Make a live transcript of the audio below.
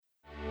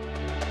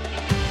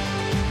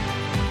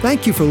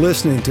Thank you for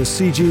listening to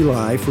CG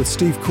Life with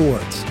Steve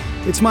Kortz.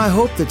 It's my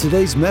hope that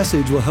today's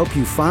message will help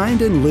you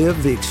find and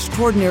live the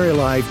extraordinary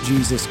life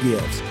Jesus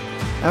gives.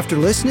 After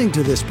listening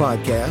to this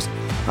podcast,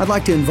 I'd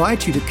like to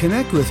invite you to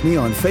connect with me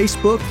on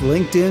Facebook,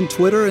 LinkedIn,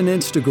 Twitter, and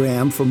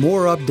Instagram for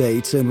more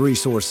updates and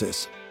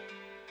resources.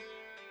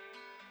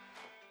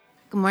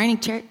 Good morning,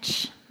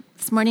 church.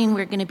 This morning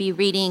we're going to be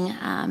reading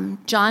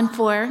John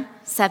 4,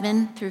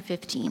 7 through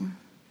 15.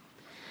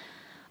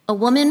 A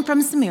woman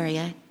from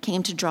Samaria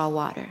came to draw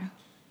water.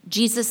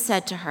 Jesus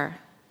said to her,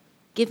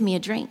 "Give me a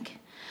drink,"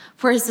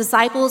 for his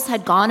disciples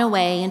had gone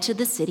away into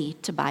the city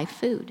to buy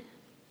food.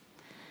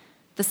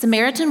 The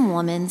Samaritan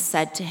woman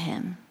said to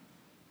him,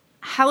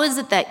 "How is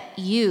it that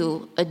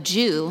you, a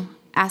Jew,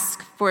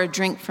 ask for a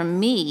drink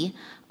from me,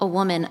 a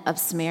woman of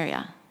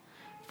Samaria?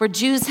 For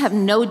Jews have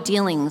no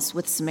dealings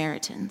with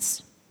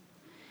Samaritans."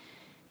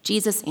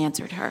 Jesus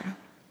answered her,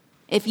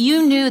 "If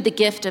you knew the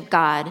gift of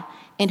God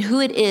and who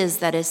it is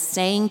that is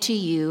saying to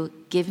you,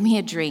 'Give me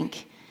a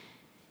drink,'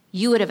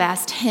 you would have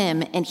asked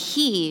him, and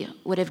he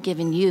would have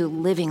given you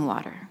living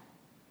water."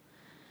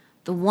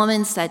 The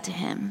woman said to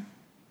him,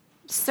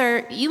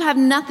 "Sir, you have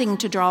nothing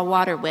to draw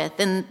water with,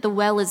 and the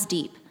well is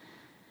deep.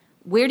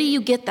 Where do you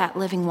get that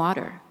living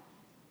water?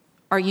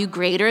 Are you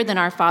greater than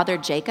our father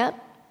Jacob?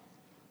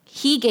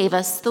 He gave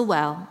us the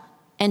well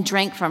and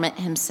drank from it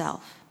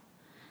himself,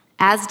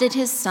 as did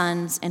his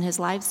sons and his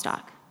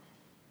livestock."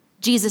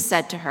 Jesus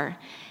said to her,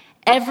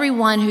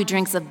 "Everyone who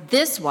drinks of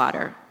this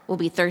water will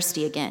be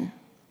thirsty again.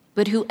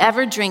 But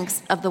whoever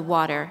drinks of the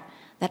water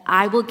that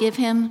I will give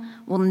him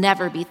will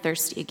never be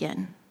thirsty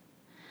again.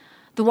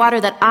 The water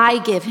that I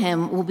give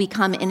him will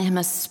become in him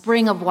a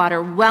spring of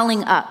water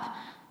welling up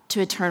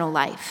to eternal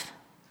life."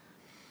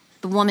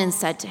 The woman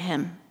said to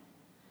him,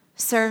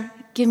 "Sir,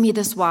 give me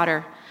this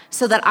water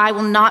so that I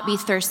will not be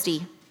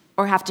thirsty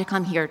or have to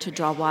come here to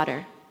draw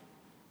water."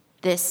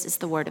 This is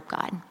the word of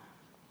God.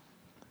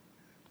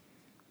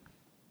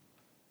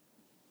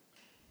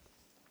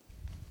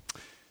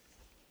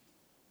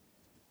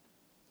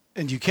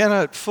 And you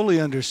cannot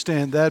fully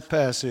understand that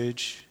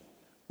passage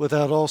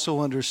without also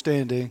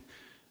understanding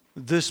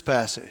this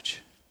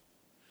passage.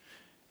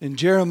 In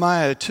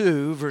Jeremiah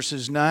 2,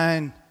 verses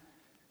 9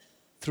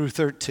 through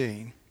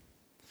 13,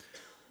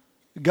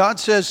 God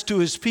says to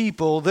his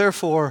people,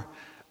 "Therefore,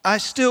 I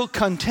still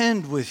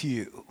contend with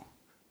you,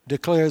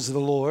 declares the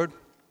Lord,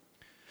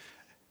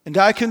 and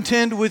I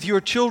contend with your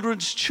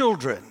children's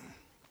children.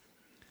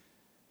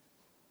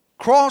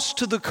 Cross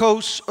to the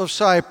coasts of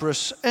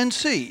Cyprus and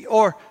see,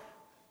 or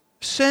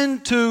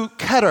send to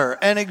Kedar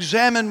and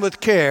examine with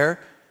care,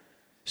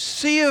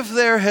 see if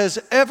there has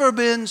ever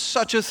been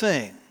such a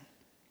thing.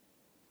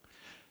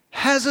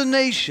 Has a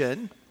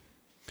nation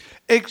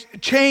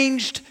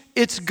changed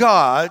its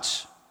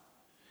gods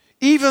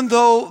even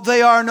though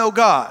they are no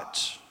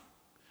gods?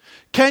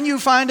 Can you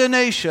find a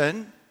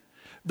nation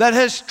that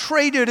has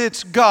traded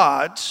its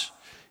gods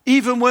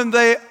even when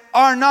they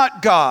are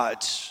not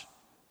gods?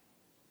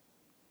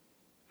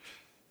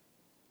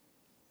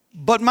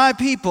 But my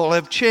people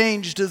have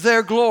changed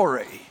their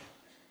glory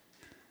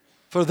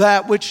for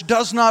that which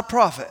does not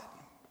profit.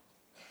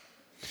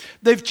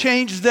 They've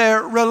changed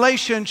their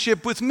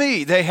relationship with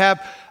me. They have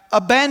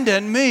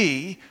abandoned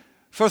me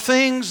for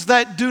things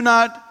that do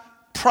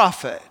not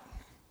profit.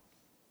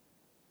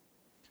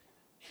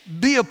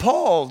 Be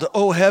appalled,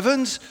 O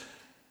heavens,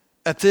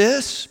 at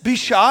this. Be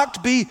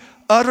shocked, be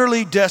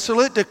utterly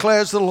desolate,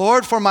 declares the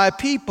Lord, for my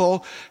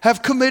people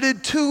have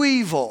committed two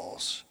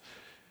evils.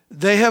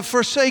 They have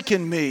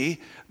forsaken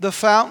me, the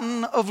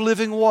fountain of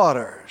living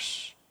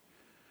waters,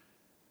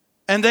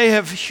 and they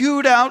have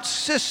hewed out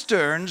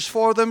cisterns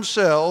for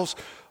themselves,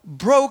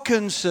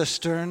 broken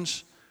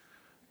cisterns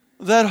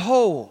that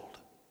hold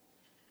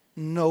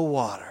no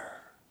water."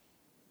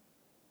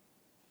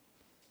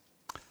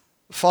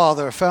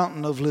 Father,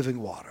 fountain of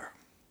living water,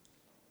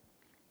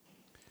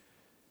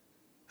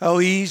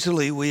 how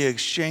easily we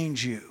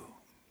exchange you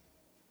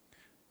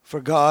for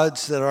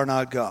gods that are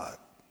not God.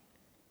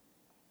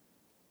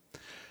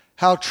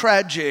 How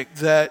tragic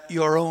that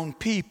your own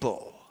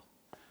people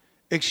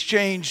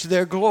exchanged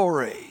their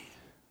glory,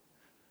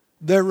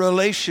 their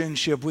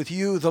relationship with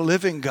you, the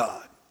living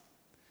God,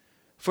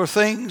 for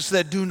things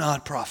that do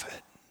not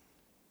profit.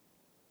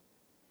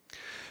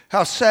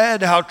 How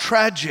sad, how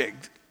tragic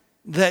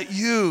that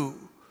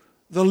you,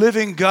 the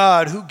living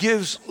God who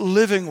gives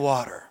living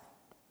water,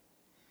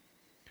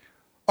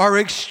 are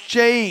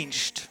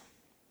exchanged,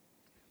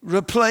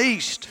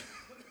 replaced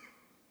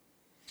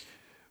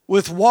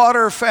with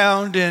water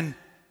found in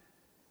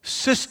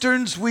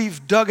cisterns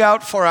we've dug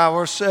out for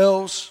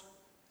ourselves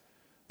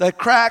that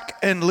crack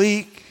and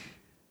leak,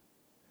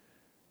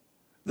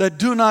 that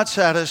do not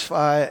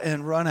satisfy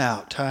and run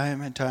out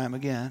time and time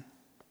again.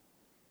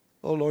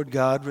 Oh Lord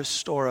God,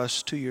 restore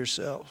us to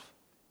yourself.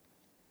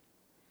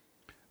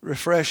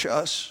 Refresh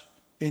us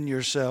in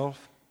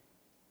yourself.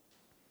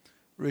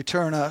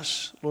 Return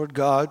us, Lord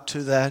God,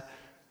 to that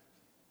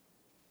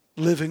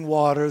living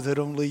water that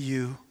only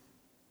you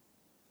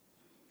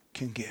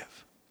can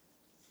give.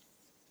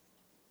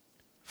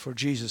 For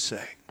Jesus'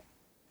 sake,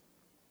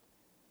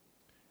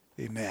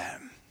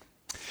 Amen.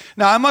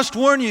 Now, I must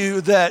warn you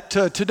that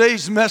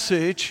today's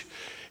message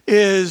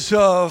is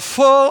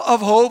full of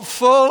hope,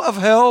 full of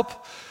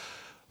help,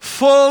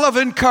 full of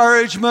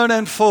encouragement,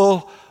 and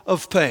full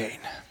of pain.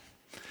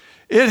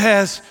 It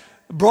has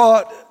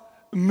brought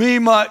me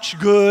much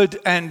good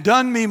and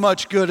done me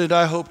much good, and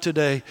I hope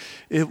today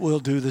it will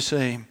do the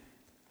same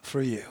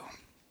for you.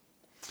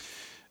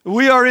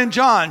 We are in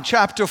John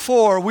chapter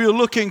 4. We are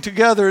looking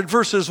together at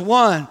verses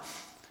 1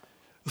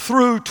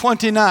 through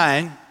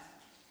 29.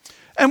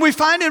 And we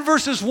find in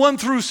verses 1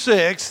 through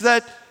 6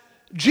 that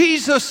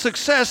Jesus'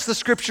 success, the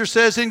scripture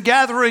says, in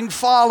gathering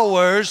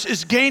followers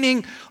is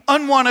gaining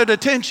unwanted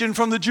attention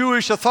from the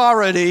Jewish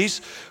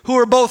authorities who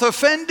are both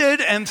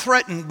offended and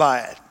threatened by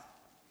it.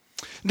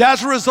 And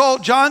as a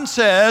result, John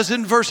says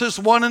in verses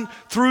 1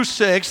 through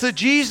 6 that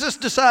Jesus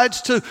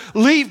decides to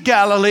leave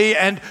Galilee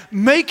and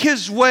make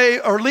his way,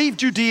 or leave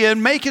Judea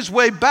and make his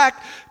way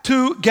back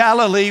to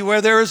Galilee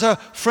where there is a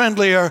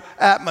friendlier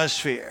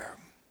atmosphere.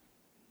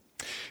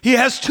 He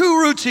has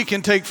two routes he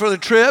can take for the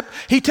trip.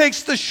 He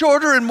takes the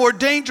shorter and more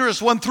dangerous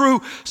one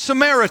through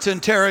Samaritan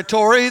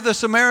territory. The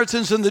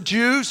Samaritans and the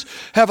Jews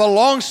have a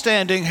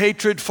long-standing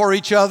hatred for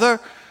each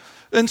other.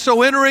 And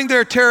so entering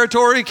their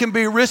territory can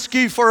be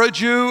risky for a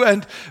Jew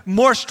and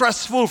more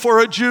stressful for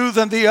a Jew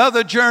than the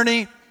other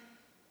journey.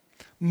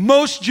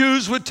 Most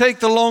Jews would take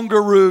the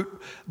longer route.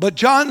 But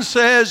John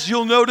says,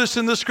 you'll notice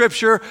in the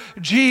scripture,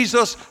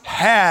 Jesus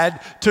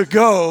had to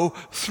go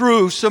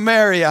through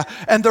Samaria.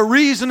 And the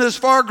reason is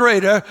far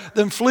greater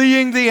than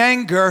fleeing the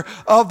anger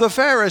of the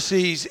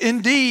Pharisees.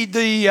 Indeed,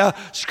 the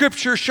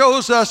scripture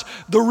shows us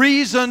the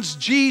reasons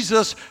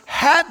Jesus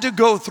had to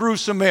go through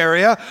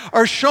Samaria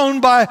are shown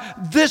by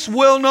this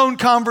well-known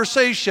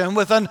conversation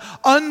with an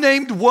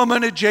unnamed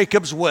woman at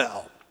Jacob's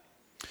well.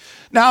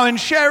 Now, in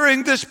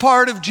sharing this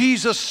part of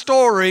Jesus'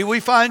 story, we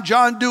find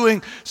John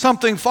doing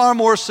something far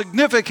more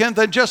significant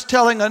than just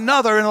telling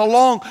another in a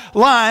long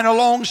line, a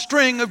long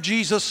string of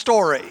Jesus'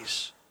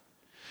 stories.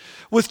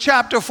 With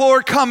chapter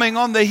 4 coming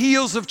on the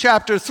heels of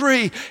chapter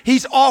 3,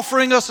 he's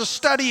offering us a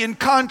study in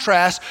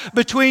contrast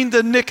between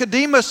the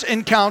Nicodemus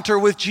encounter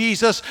with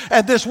Jesus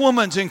and this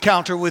woman's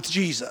encounter with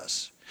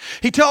Jesus.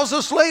 He tells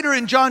us later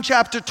in John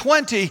chapter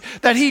 20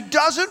 that he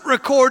doesn't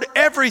record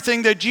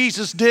everything that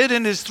Jesus did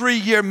in his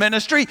 3-year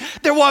ministry.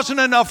 There wasn't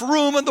enough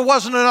room and there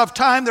wasn't enough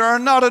time. There are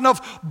not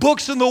enough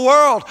books in the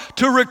world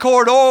to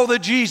record all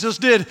that Jesus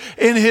did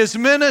in his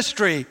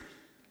ministry.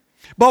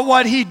 But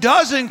what he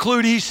does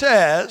include, he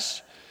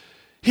says,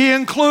 he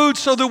includes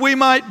so that we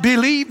might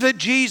believe that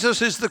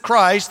Jesus is the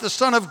Christ, the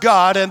Son of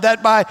God, and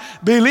that by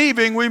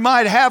believing we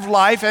might have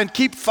life and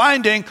keep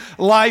finding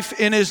life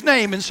in his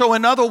name. And so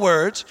in other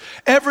words,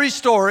 every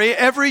story,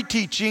 every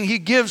teaching he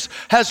gives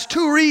has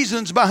two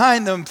reasons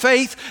behind them: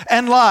 faith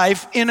and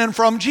life in and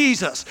from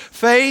Jesus.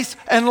 Faith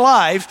and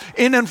life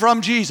in and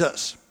from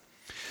Jesus.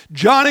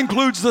 John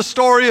includes the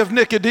story of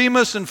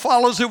Nicodemus and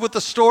follows it with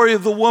the story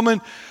of the woman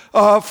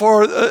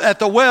at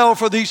the well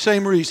for these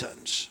same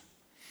reasons.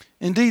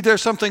 Indeed,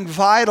 there's something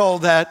vital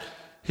that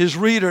his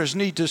readers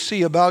need to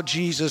see about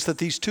Jesus that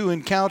these two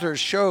encounters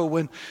show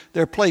when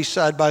they're placed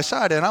side by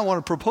side. And I want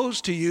to propose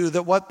to you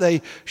that what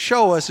they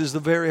show us is the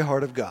very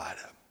heart of God,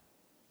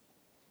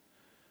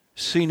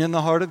 seen in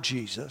the heart of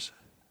Jesus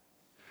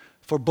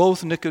for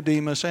both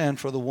Nicodemus and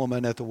for the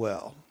woman at the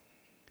well,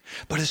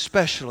 but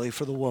especially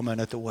for the woman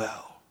at the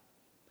well.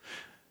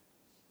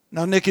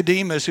 Now,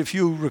 Nicodemus, if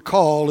you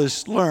recall,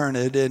 is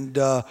learned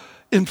and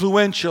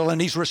influential, and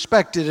he's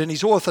respected, and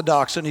he's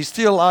orthodox, and he's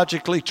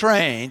theologically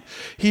trained.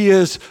 He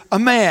is a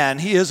man.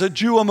 He is a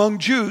Jew among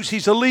Jews.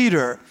 He's a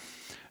leader.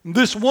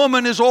 This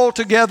woman is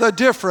altogether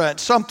different,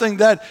 something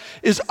that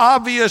is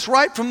obvious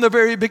right from the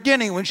very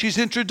beginning when she's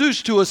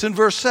introduced to us in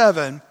verse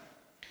 7.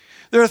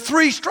 There are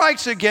 3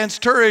 strikes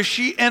against her as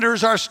she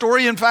enters our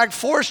story. In fact,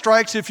 4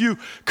 strikes if you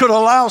could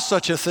allow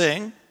such a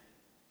thing.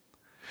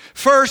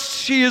 First,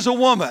 she is a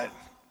woman.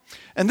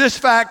 And this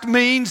fact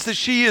means that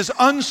she is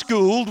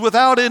unschooled,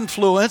 without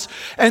influence,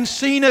 and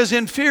seen as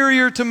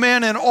inferior to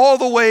men in all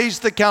the ways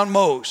that count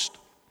most.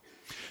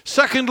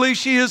 Secondly,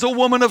 she is a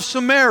woman of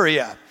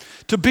Samaria.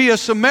 To be a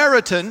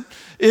Samaritan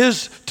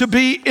is to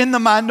be in the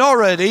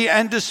minority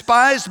and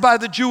despised by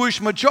the Jewish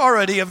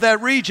majority of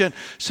that region.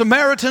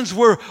 Samaritans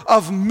were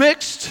of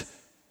mixed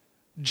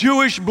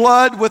Jewish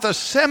blood with a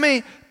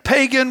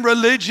semi-pagan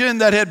religion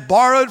that had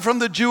borrowed from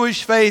the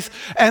Jewish faith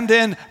and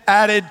then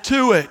added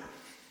to it.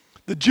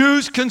 The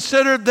Jews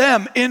considered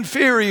them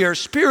inferior,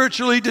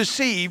 spiritually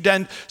deceived,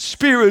 and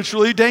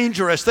spiritually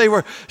dangerous. They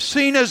were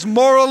seen as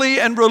morally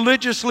and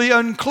religiously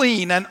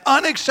unclean and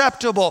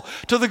unacceptable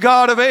to the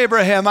God of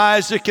Abraham,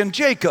 Isaac, and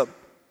Jacob.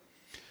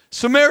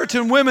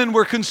 Samaritan women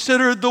were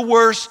considered the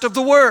worst of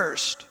the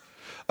worst.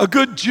 A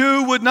good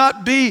Jew would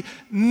not be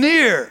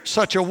near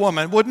such a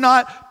woman, would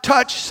not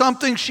touch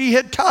something she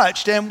had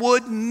touched, and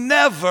would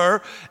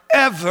never,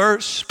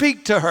 ever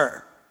speak to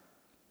her.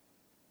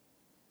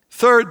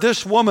 Third,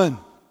 this woman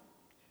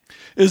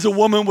is a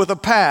woman with a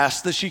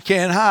past that she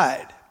can't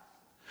hide.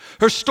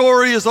 Her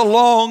story is a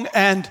long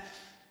and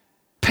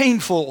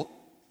painful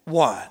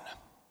one.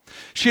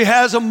 She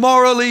has a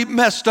morally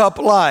messed up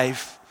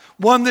life,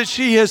 one that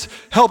she has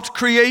helped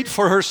create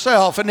for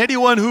herself. And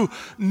anyone who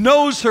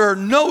knows her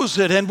knows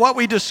it. And what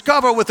we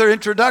discover with her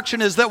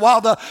introduction is that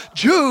while the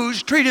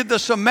Jews treated the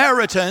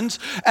Samaritans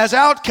as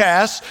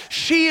outcasts,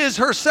 she is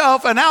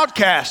herself an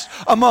outcast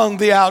among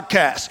the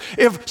outcasts.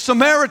 If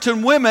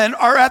Samaritan women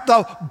are at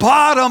the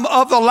bottom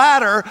of the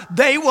ladder,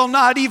 they will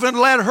not even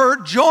let her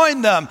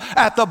join them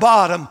at the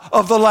bottom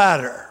of the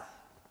ladder.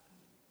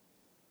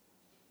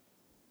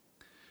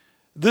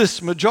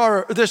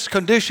 This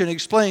condition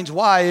explains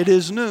why it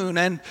is noon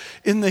and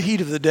in the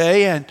heat of the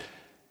day and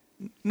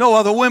no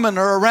other women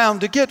are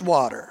around to get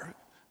water.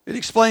 It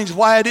explains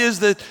why it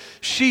is that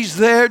she's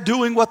there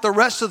doing what the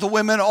rest of the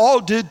women all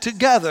did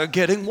together,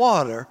 getting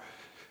water.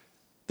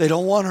 They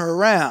don't want her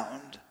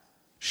around.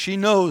 She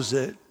knows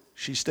it.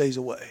 She stays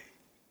away.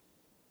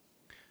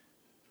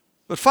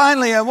 But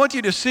finally, I want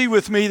you to see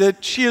with me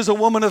that she is a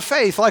woman of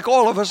faith like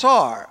all of us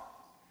are.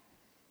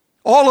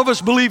 All of us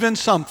believe in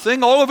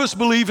something. All of us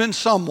believe in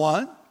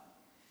someone.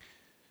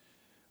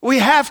 We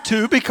have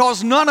to,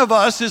 because none of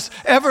us is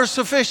ever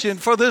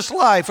sufficient for this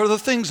life or the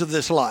things of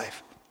this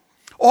life.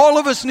 All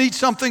of us need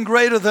something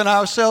greater than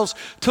ourselves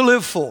to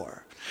live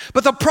for.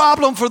 But the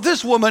problem for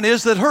this woman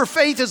is that her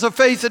faith is a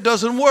faith that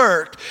doesn't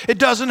work. It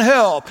doesn't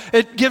help.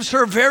 It gives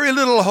her very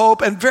little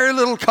hope and very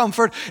little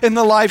comfort in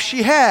the life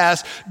she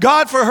has.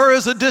 God for her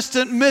is a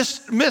distant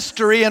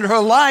mystery, and her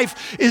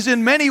life is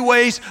in many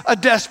ways a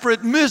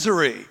desperate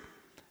misery.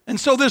 And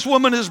so this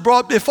woman is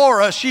brought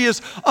before us. She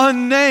is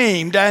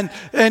unnamed and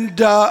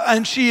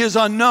she is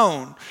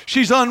unknown.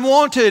 She's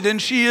unwanted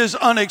and she is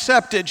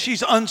unaccepted.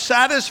 She's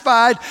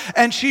unsatisfied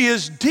and she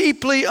is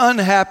deeply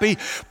unhappy.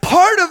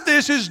 Part of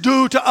this is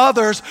due to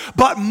others,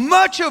 but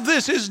much of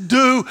this is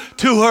due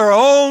to her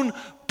own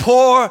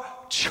poor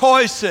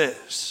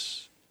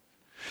choices.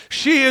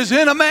 She is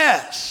in a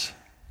mess,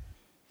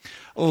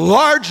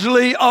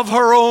 largely of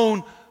her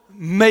own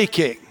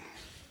making.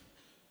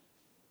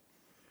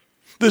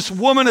 This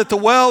woman at the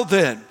well,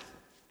 then,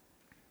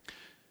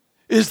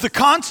 is the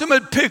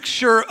consummate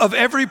picture of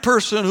every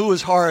person who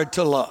is hard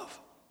to love.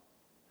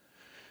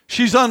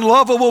 She's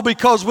unlovable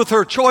because with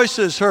her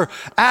choices, her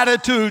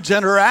attitudes,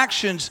 and her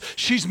actions,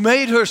 she's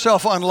made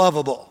herself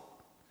unlovable.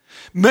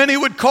 Many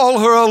would call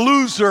her a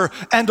loser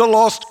and a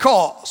lost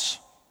cause.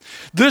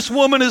 This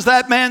woman is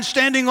that man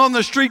standing on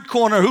the street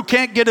corner who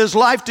can't get his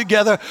life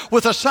together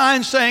with a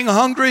sign saying,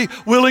 "Hungry,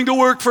 willing to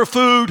work for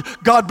food,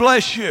 God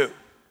bless you."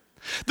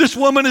 This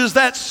woman is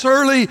that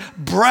surly,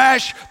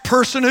 brash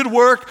person at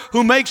work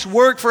who makes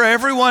work for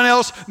everyone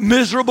else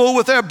miserable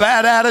with their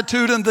bad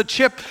attitude and the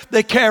chip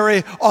they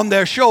carry on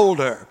their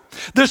shoulder.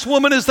 This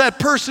woman is that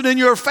person in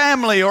your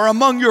family or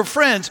among your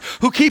friends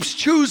who keeps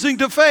choosing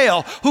to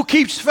fail, who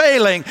keeps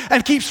failing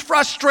and keeps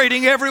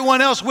frustrating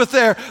everyone else with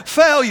their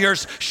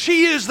failures.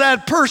 She is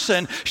that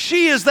person.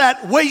 She is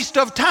that waste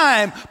of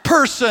time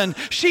person.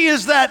 She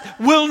is that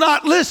will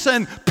not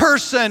listen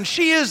person.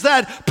 She is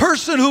that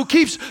person who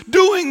keeps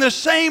doing the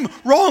same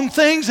wrong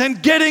things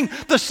and getting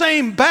the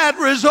same bad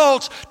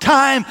results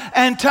time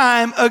and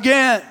time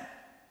again.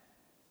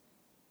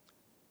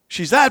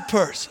 She's that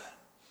person.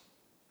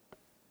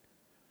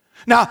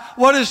 Now,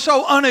 what is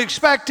so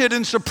unexpected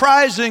and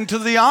surprising to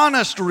the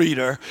honest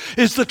reader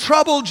is the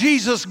trouble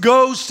Jesus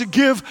goes to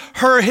give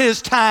her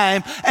his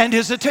time and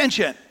his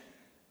attention.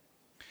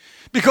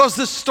 Because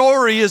this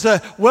story is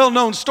a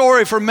well-known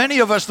story for many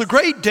of us, the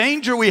great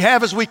danger we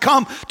have as we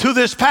come to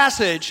this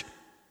passage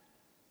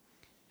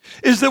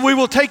is that we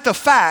will take the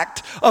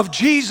fact of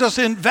Jesus'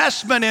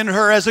 investment in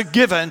her as a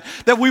given,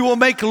 that we will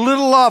make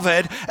little of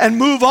it and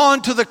move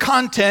on to the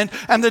content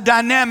and the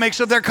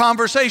dynamics of their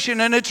conversation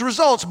and its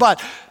results.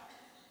 But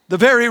the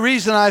very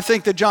reason I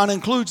think that John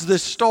includes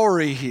this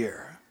story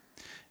here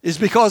is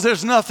because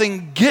there's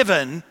nothing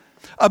given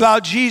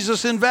about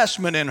Jesus'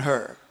 investment in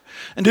her.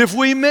 And if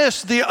we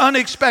miss the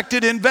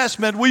unexpected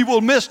investment, we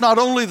will miss not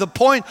only the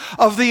point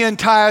of the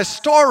entire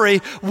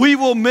story, we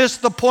will miss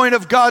the point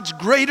of God's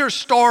greater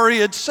story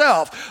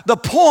itself. The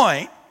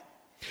point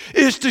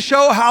is to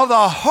show how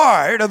the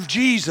heart of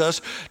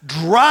Jesus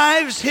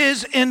drives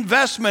his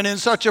investment in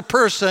such a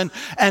person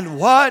and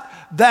what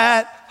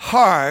that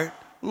heart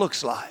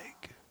looks like.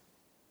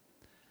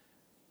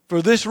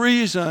 For this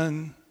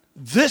reason,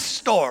 this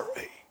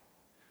story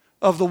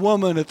of the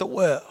woman at the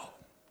well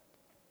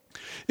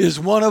is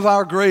one of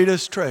our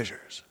greatest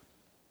treasures.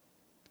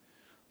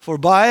 For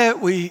by it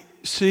we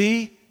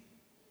see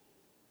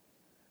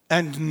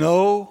and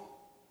know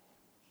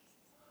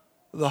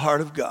the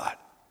heart of God.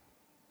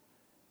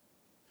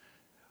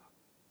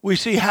 We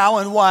see how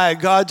and why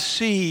God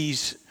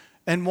sees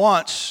and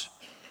wants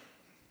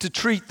to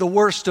treat the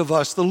worst of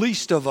us, the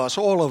least of us,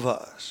 all of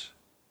us.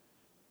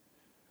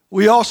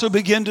 We also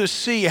begin to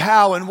see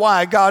how and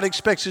why God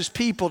expects his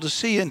people to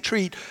see and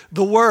treat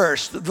the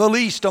worst, the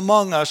least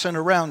among us and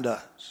around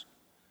us.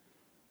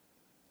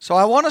 So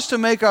I want us to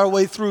make our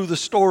way through the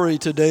story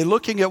today,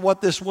 looking at what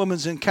this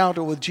woman's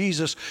encounter with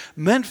Jesus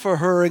meant for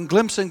her and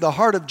glimpsing the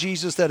heart of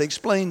Jesus that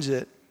explains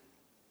it.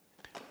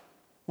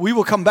 We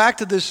will come back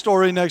to this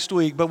story next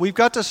week, but we've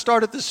got to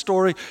start at this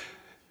story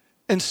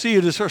and see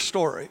it as her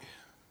story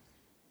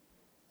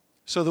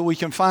so that we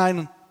can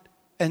find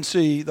and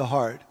see the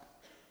heart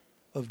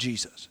of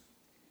Jesus.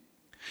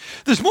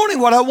 This morning,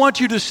 what I want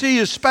you to see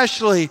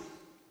especially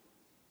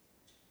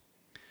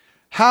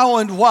how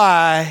and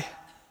why,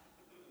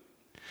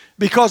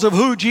 because of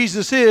who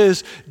Jesus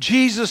is,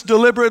 Jesus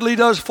deliberately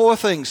does 4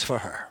 things for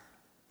her.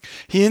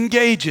 He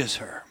engages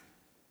her.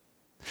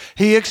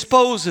 He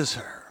exposes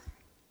her.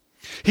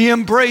 He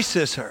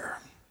embraces her.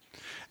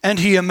 And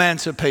he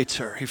emancipates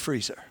her. He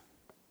frees her.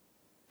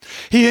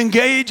 He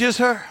engages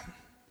her.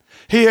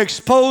 He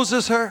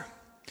exposes her.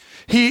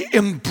 He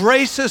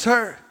embraces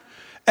her.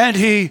 And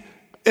he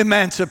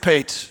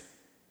emancipates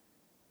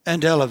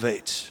and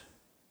elevates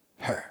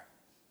her.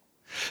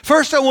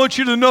 First, I want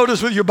you to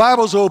notice with your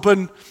Bibles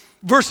open,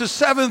 verses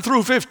 7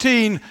 through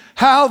 15,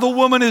 how the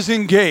woman is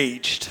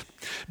engaged.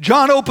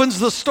 John opens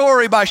the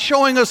story by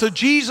showing us a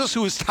Jesus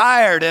who is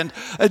tired and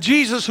a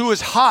Jesus who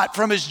is hot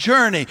from his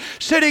journey,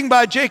 sitting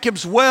by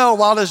Jacob's well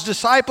while his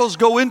disciples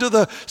go into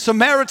the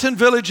Samaritan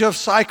village of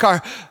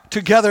Sychar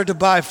together to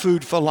buy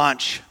food for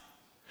lunch.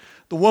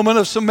 The woman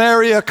of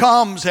Samaria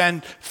comes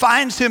and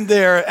finds him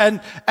there. And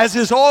as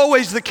is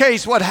always the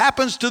case, what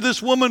happens to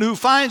this woman who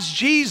finds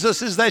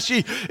Jesus is that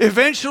she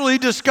eventually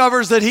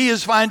discovers that he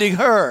is finding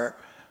her.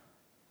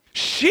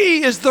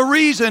 She is the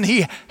reason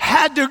he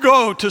had to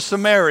go to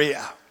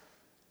Samaria.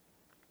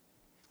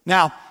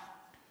 Now,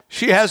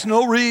 she has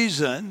no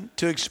reason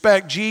to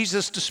expect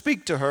Jesus to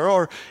speak to her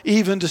or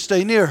even to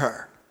stay near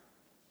her.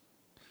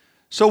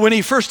 So when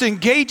he first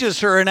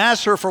engages her and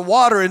asks her for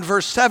water in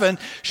verse 7,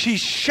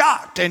 she's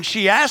shocked and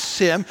she asks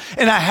him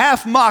in a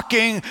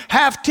half-mocking,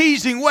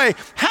 half-teasing way,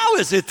 "How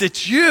is it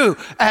that you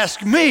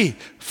ask me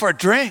for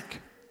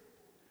drink?"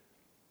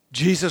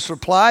 Jesus'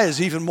 reply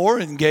is even more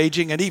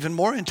engaging and even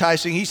more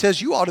enticing. He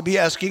says, "You ought to be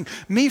asking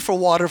me for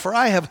water, for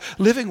I have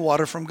living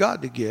water from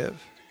God to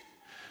give."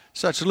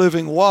 Such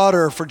living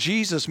water for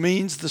Jesus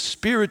means the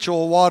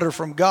spiritual water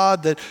from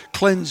God that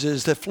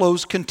cleanses, that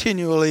flows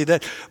continually,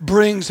 that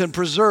brings and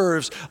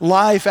preserves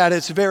life at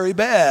its very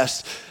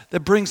best,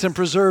 that brings and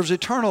preserves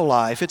eternal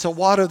life. It's a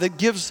water that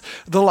gives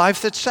the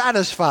life that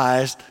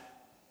satisfies.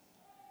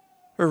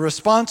 Her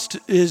response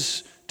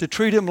is to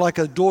treat him like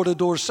a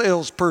door-to-door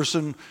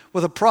salesperson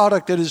with a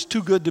product that is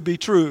too good to be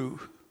true.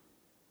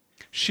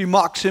 She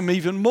mocks him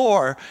even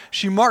more.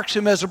 She marks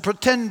him as a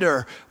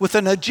pretender with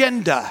an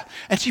agenda.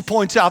 And she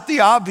points out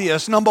the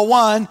obvious. Number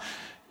one,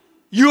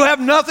 you have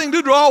nothing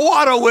to draw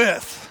water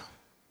with,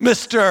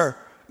 Mr.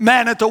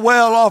 Man at the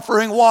well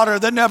offering water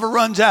that never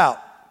runs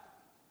out.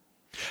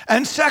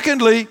 And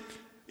secondly,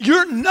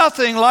 you're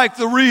nothing like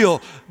the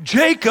real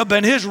Jacob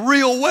and his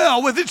real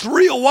well with its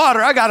real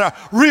water. I got a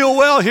real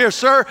well here,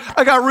 sir.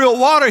 I got real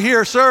water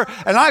here, sir.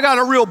 And I got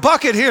a real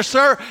bucket here,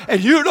 sir.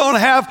 And you don't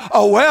have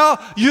a well,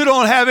 you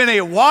don't have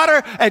any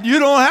water, and you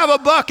don't have a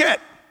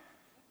bucket,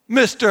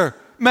 Mr.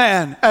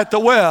 Man at the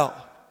well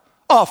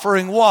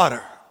offering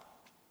water.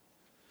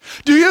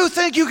 Do you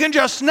think you can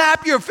just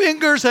snap your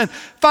fingers and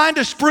find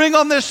a spring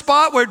on this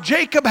spot where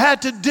Jacob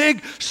had to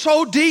dig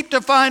so deep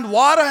to find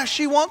water?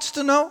 She wants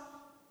to know.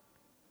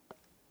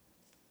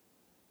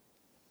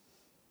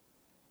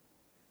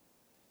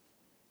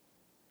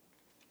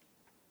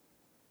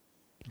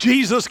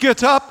 Jesus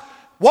gets up,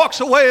 walks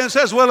away, and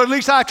says, "Well, at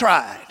least I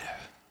tried.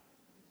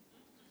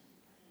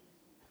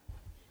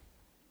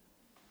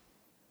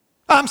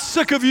 I'm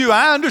sick of you.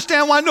 I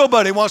understand why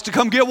nobody wants to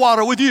come get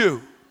water with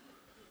you.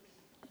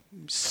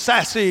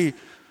 Sassy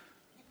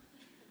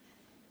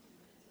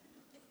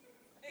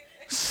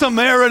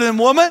Samaritan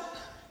woman."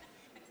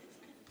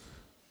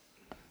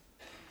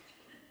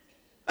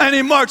 And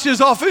he marches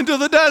off into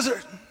the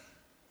desert.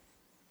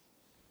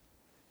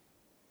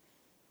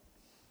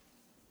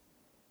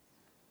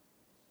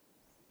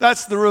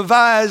 That's the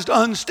revised,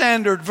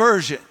 unstandard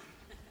version.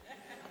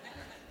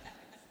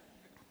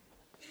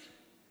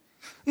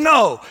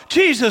 No,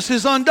 Jesus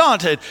is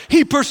undaunted.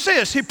 He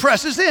persists. He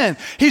presses in.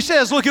 He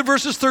says, look at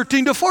verses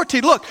 13 to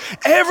 14. Look,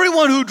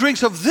 everyone who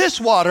drinks of this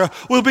water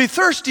will be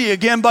thirsty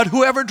again, but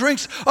whoever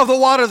drinks of the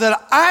water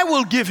that I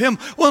will give him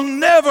will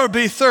never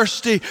be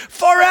thirsty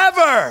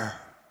forever.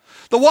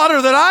 The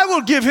water that I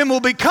will give him will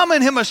become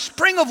in him a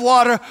spring of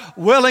water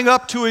welling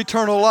up to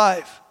eternal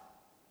life.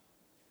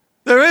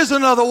 There is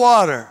another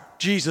water,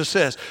 Jesus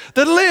says,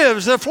 that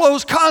lives, that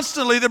flows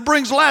constantly, that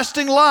brings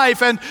lasting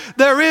life. And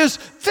there is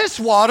this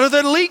water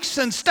that leaks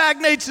and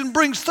stagnates and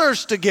brings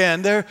thirst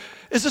again. There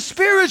is a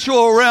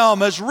spiritual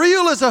realm as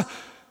real as a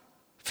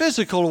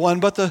physical one,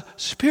 but the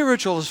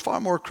spiritual is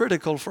far more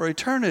critical for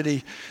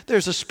eternity.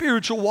 There's a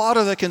spiritual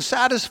water that can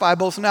satisfy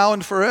both now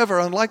and forever,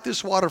 unlike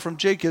this water from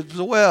Jacob's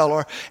well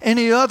or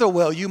any other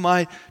well you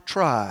might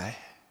try.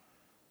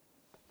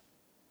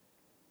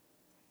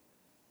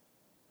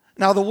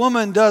 Now, the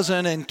woman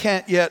doesn't and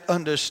can't yet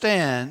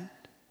understand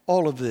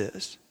all of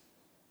this.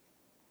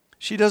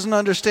 She doesn't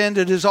understand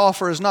that his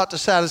offer is not to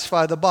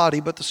satisfy the body,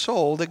 but the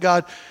soul.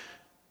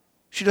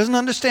 She doesn't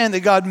understand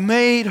that God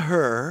made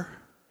her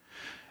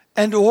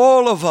and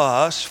all of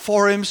us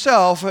for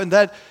himself, and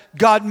that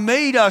God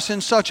made us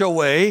in such a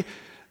way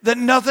that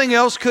nothing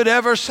else could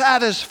ever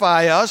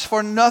satisfy us,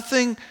 for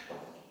nothing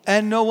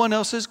and no one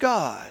else is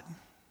God.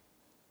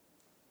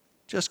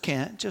 Just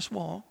can't, just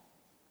won't.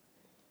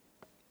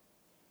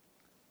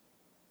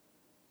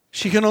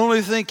 She can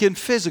only think in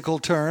physical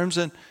terms,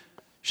 and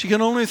she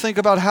can only think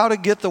about how to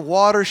get the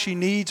water she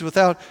needs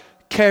without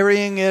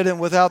carrying it and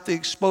without the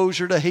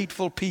exposure to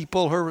hateful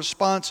people. Her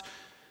response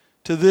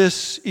to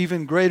this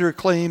even greater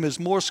claim is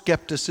more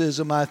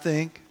skepticism, I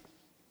think.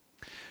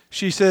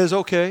 She says,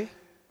 okay,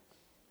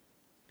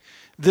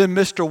 then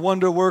Mr.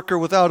 Wonder Worker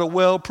without a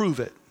well, prove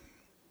it.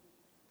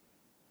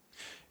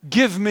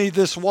 Give me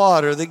this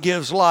water that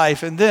gives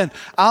life, and then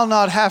I'll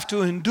not have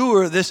to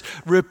endure this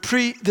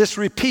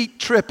repeat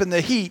trip in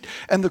the heat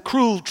and the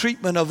cruel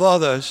treatment of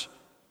others.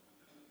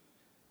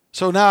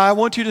 So now I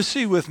want you to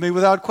see with me,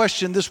 without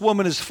question, this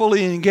woman is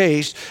fully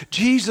engaged.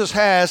 Jesus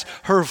has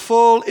her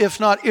full, if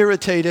not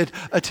irritated,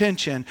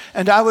 attention.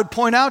 And I would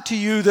point out to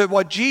you that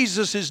what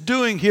Jesus is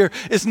doing here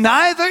is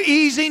neither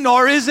easy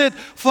nor is it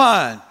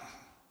fun.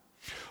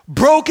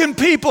 Broken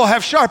people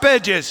have sharp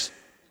edges.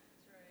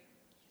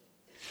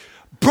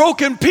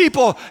 Broken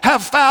people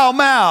have foul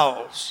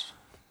mouths.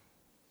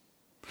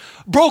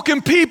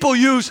 Broken people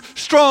use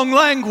strong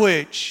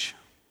language.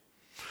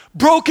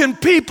 Broken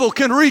people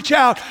can reach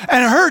out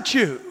and hurt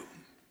you.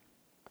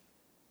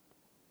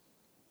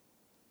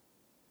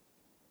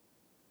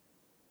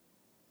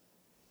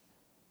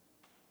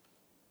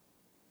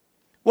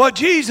 What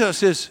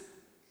Jesus is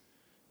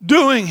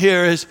doing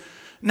here is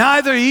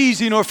neither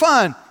easy nor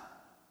fun.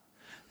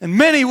 And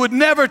many would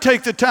never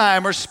take the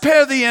time or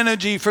spare the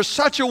energy for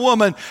such a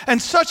woman and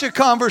such a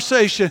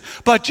conversation.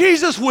 But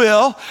Jesus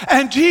will,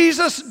 and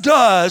Jesus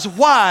does.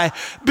 Why?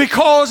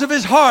 Because of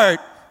his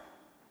heart.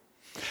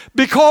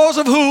 Because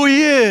of who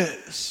he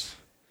is.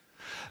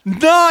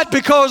 Not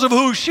because of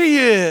who she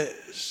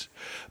is.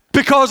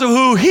 Because of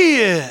who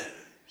he is.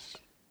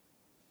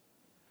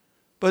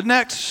 But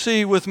next,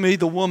 see with me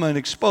the woman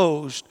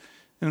exposed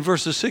in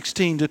verses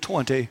 16 to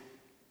 20.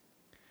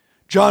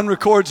 John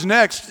records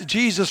next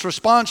Jesus'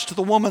 response to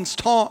the woman's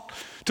taunt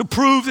to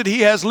prove that he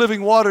has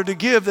living water to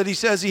give that he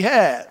says he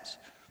has.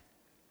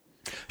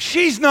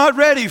 She's not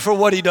ready for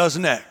what he does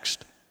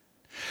next.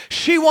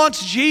 She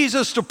wants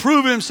Jesus to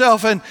prove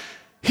himself, and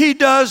he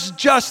does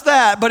just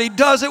that, but he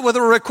does it with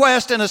a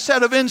request and a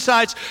set of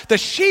insights that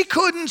she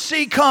couldn't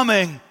see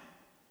coming.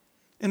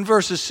 In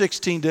verses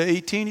 16 to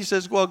 18, he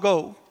says, well,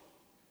 go.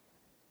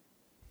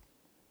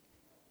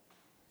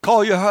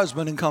 Call your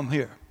husband and come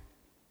here.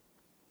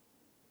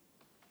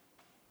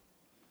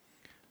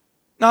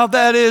 Now,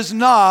 that is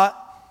not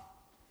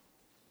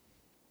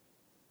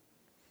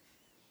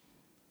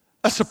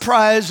a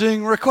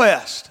surprising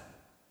request.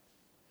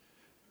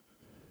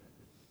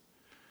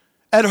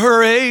 At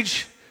her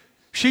age,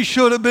 she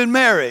should have been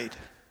married.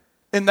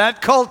 In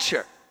that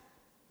culture,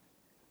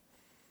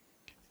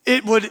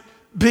 it would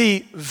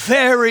be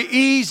very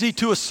easy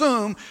to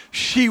assume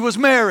she was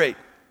married.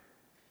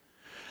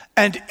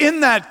 And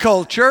in that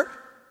culture,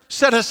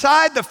 set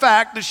aside the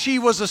fact that she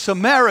was a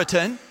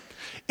Samaritan,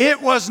 it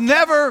was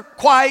never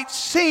quite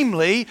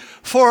seemly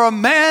for a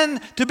man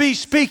to be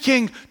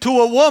speaking to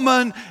a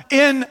woman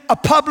in a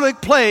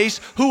public place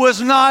who was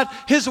not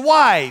his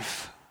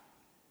wife.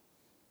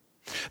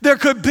 There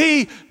could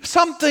be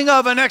something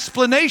of an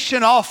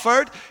explanation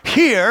offered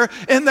here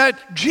in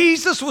that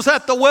Jesus was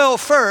at the well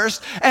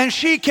first and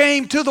she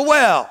came to the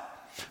well.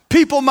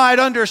 People might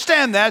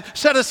understand that.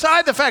 Set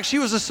aside the fact she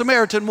was a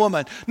Samaritan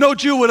woman. No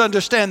Jew would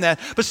understand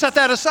that. But set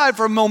that aside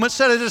for a moment,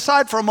 set it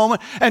aside for a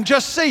moment, and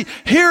just see,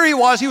 here he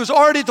was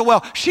already at the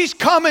well. She's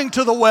coming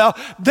to the well.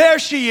 There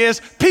she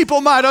is.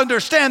 People might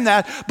understand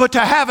that. But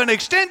to have an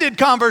extended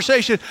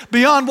conversation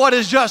beyond what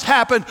has just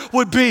happened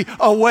would be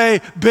a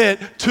way bit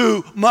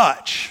too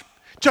much.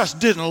 Just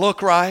didn't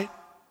look right.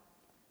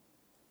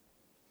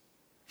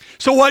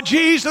 So what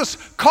Jesus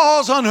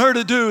calls on her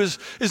to do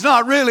is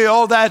not really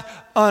all that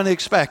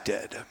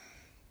unexpected.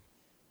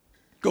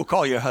 Go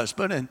call your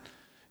husband, and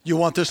you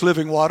want this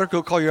living water,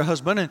 go call your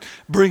husband and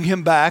bring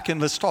him back,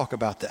 and let's talk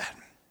about that.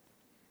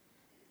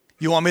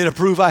 You want me to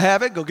prove I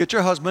have it? Go get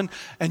your husband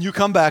and you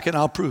come back and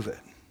I'll prove it.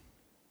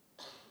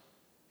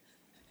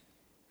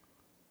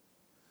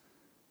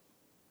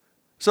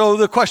 So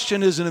the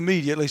question isn't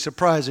immediately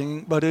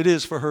surprising, but it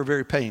is for her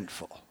very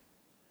painful.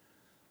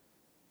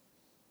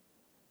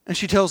 And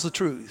she tells the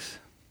truth.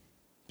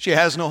 She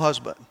has no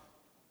husband.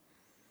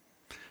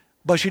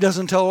 But she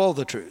doesn't tell all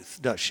the truth,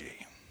 does she?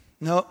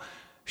 No,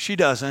 she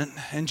doesn't.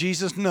 And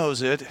Jesus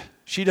knows it.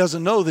 She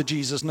doesn't know that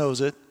Jesus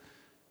knows it.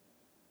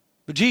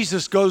 But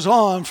Jesus goes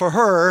on for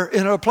her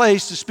in her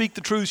place to speak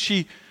the truth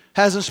she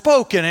hasn't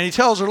spoken. And he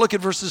tells her, look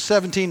at verses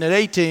 17 and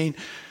 18.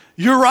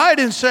 You're right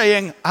in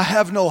saying, I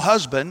have no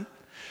husband,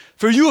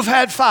 for you have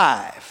had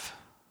five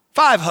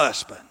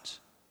husbands.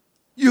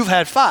 You've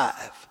had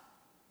five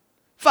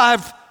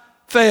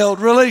failed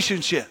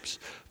relationships,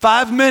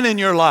 5 men in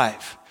your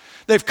life.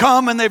 They've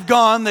come and they've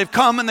gone, they've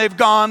come and they've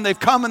gone, they've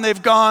come and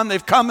they've gone,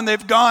 they've come and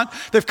they've gone,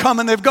 they've come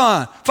and they've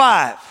gone.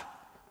 5.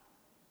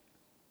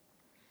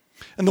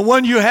 And the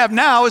one you have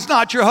now is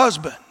not your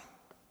husband.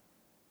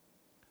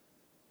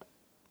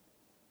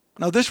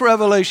 Now, this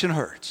revelation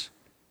hurts.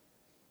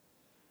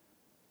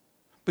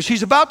 But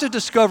she's about to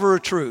discover a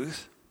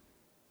truth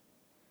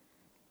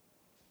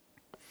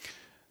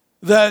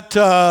that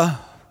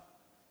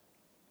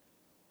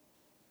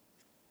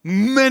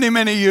many,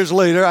 many years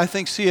later, I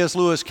think C.S.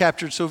 Lewis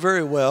captured so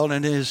very well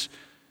in his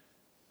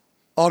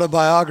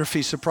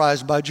autobiography,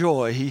 Surprised by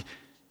Joy.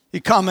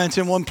 He comments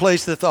in one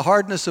place that the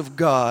hardness of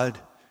God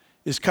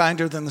is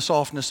kinder than the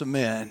softness of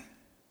men.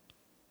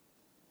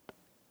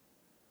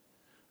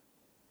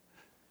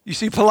 You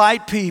see,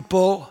 polite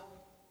people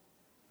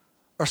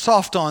are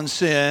soft on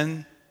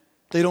sin.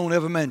 They don't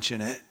ever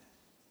mention it.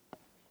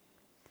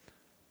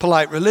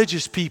 Polite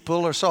religious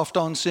people are soft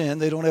on sin.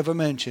 They don't ever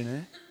mention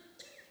it.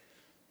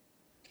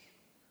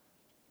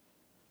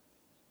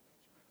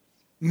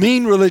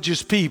 Mean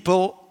religious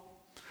people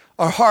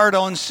are hard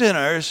on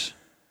sinners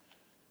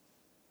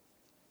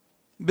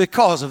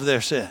because of their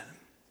sin.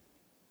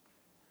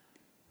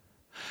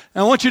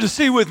 And I want you to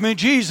see with me,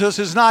 Jesus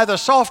is neither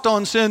soft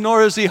on sin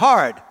nor is he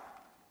hard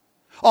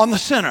on the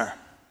sinner.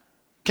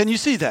 Can you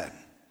see that?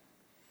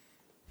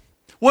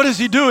 What is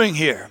he doing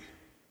here?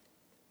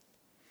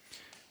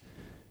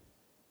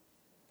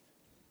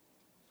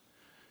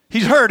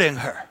 He's hurting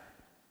her.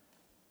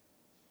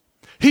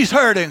 He's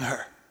hurting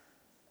her.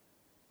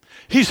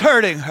 He's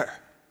hurting her.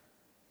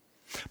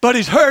 But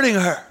he's hurting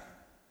her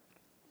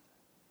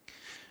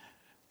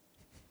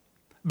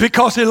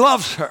because he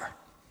loves her.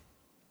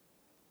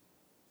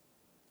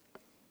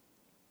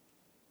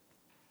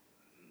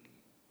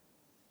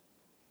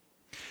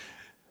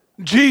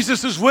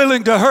 Jesus is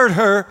willing to hurt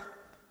her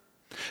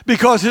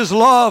because his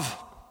love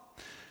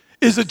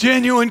is a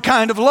genuine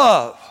kind of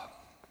love.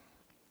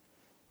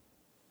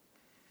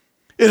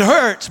 It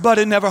hurts, but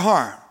it never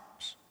harms.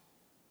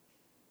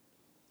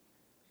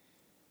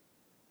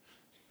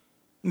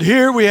 And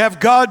here we have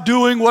God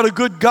doing what a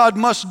good God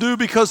must do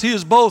because he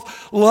is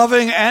both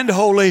loving and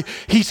holy.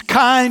 He's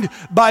kind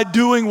by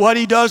doing what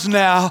he does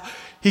now.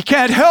 He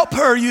can't help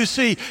her, you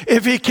see,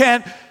 if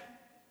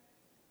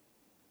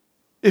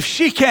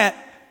she can't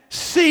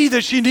see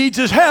that she needs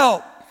his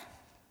help.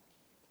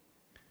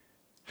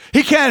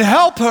 He can't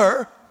help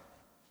her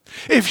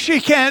if she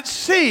can't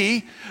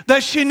see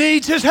that she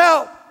needs his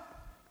help.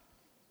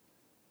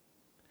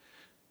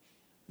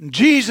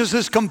 Jesus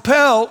is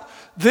compelled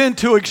then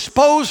to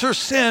expose her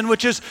sin,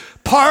 which is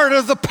part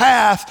of the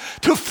path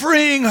to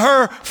freeing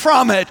her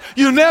from it.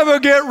 You never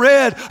get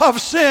rid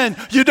of sin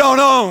you don't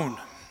own.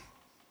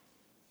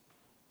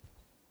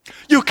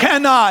 You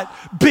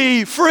cannot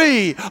be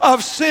free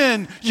of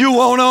sin you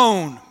won't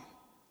own.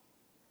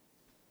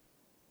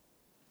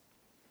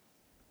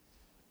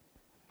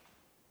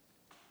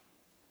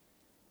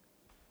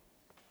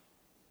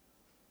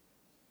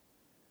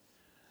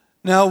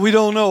 Now, we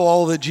don't know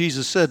all that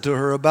Jesus said to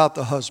her about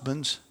the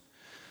husbands,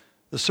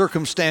 the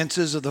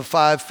circumstances of the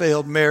 5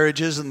 failed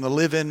marriages and the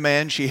live-in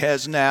man she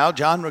has now.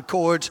 John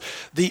records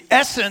the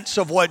essence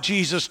of what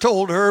Jesus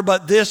told her,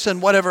 but this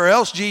and whatever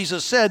else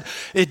Jesus said,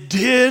 it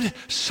did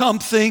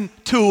something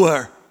to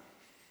her.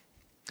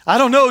 I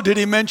don't know, did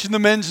he mention the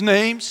men's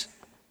names?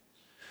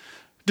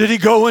 Did he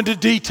go into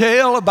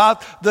detail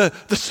about the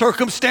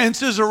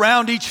circumstances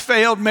around each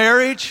failed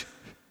marriage?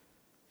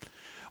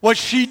 What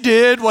she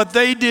did, what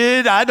they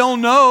did, I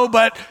don't know,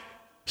 but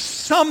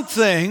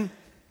something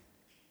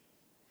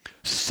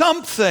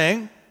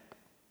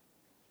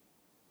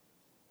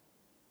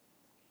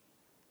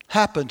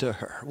happened to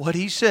her. What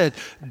he said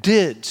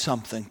did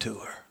something to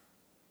her.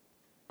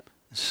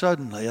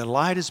 Suddenly, a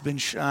light has been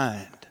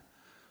shined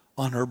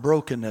on her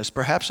brokenness,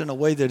 perhaps in a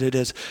way that it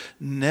has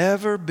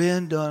never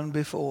been done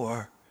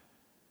before.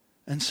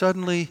 And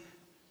suddenly,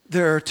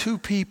 there are 2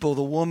 people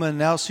the woman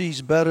now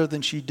sees better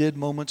than she did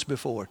moments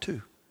before,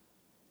 2.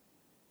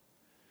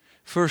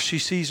 First, she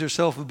sees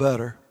herself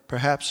better,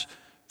 perhaps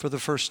for the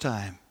first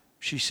time.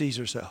 She sees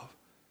herself.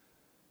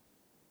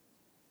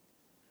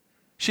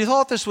 She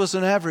thought this was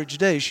an average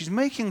day. She's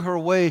making her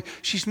way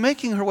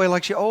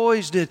like she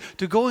always did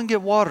to go and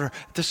get water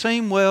at the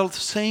same well, at the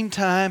same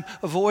time,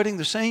 avoiding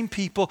the same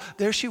people.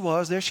 There she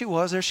was,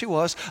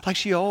 like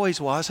she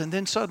always was. And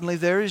then suddenly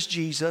there is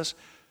Jesus.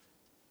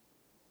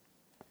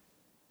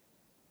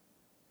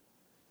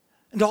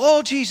 And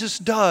all Jesus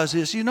does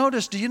is, do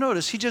you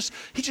notice, he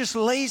just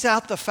lays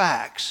out the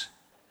facts.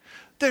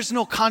 There's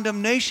no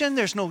condemnation,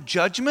 there's no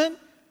judgment,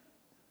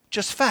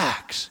 just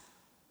facts.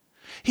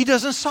 He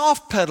doesn't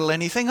soft pedal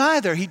anything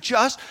either. He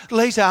just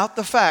lays out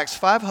the facts.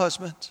 5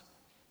 husbands,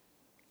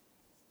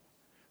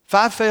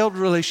 5 failed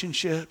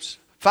relationships,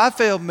 5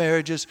 failed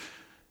marriages,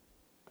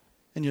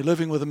 and you're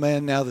living with a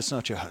man now that's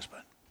not your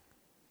husband.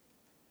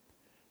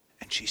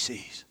 And she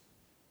sees.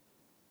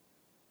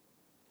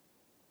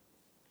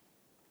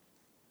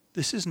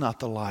 This is not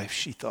the life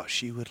she thought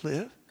she would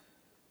live.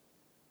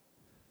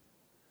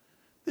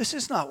 This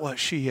is not what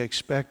she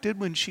expected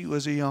when she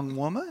was a young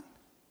woman.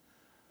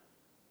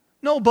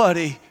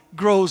 Nobody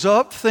grows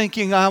up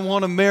thinking, I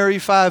want to marry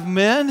 5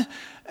 men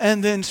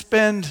and then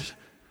spend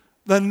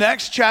the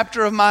next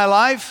chapter of my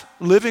life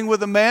living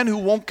with a man who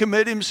won't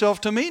commit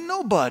himself to me?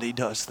 Nobody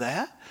does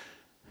that.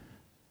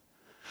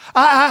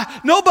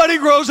 Nobody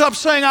grows up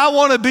saying, I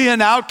want to be an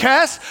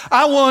outcast.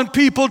 I want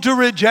people to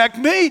reject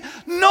me.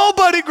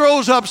 Nobody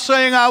grows up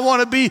saying, I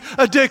want to be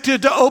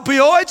addicted to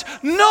opioids.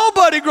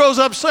 Nobody grows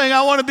up saying,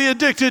 I want to be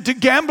addicted to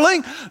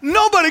gambling.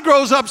 Nobody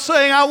grows up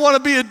saying, I want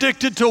to be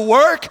addicted to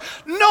work.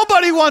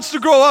 Nobody wants to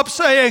grow up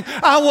saying,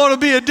 I want to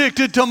be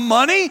addicted to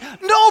money.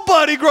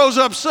 Nobody grows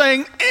up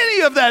saying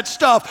any of that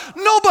stuff.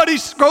 Nobody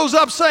grows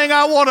up saying,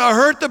 I want to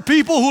hurt the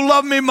people who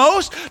love me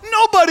most.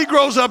 Nobody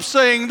grows up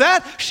saying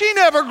that. She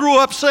never grew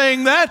up saying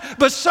that,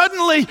 but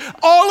suddenly,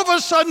 all of a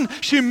sudden,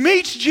 she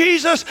meets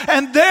Jesus,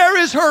 and there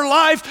is her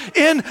life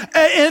in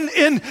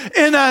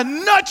a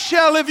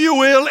nutshell, if you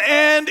will,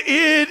 and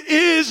it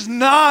is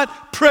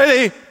not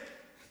pretty.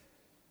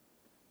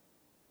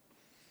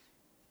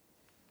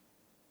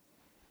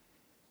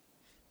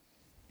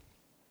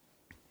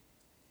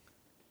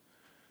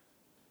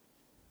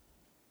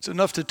 It's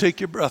enough to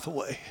take your breath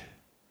away.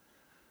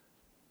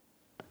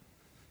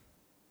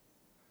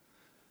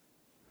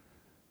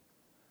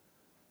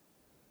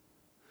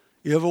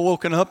 You ever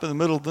woken up in the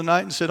middle of the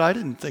night and said, I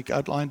didn't think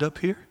I'd lined up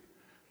here?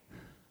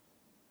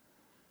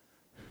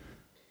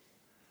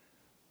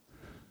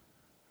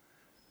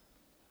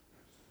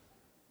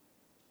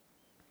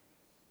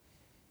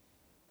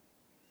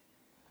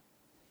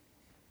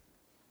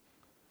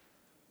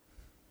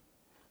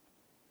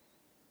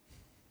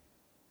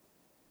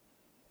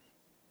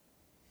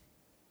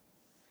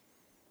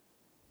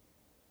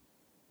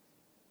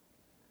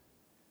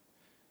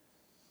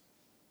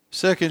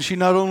 Second, she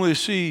not only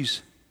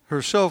sees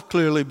herself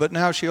clearly, but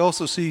now she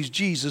also sees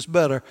Jesus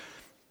better.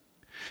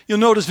 You'll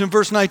notice in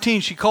verse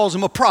 19, she calls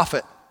him a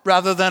prophet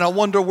rather than a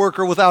wonder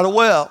worker without a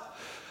well.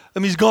 I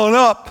mean, he's gone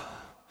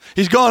up.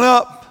 He's gone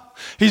up.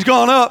 He's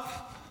gone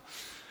up.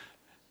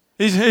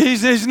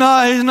 He's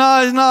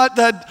not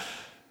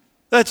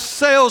that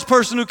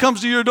salesperson who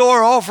comes to your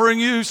door offering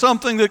you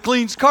something that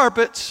cleans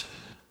carpets.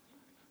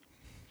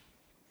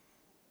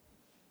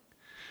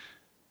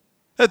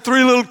 Had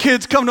 3 little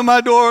kids come to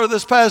my door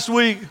this past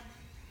week.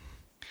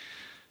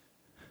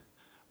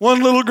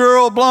 One little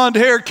girl, blonde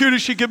hair, cute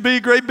as she could be,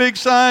 great big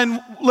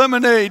sign,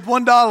 lemonade,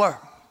 $1.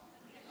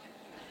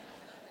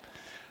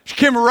 She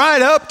came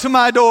right up to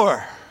my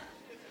door.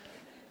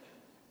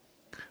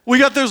 We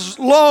got those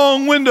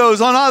long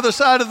windows on either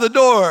side of the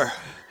door.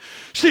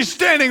 She's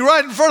standing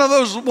right in front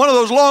of one of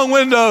those long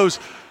windows.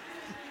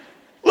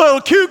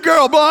 Little cute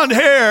girl, blonde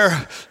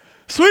hair,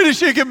 sweet as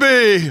she could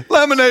be,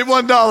 lemonade,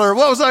 $1.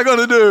 What was I going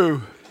to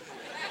do?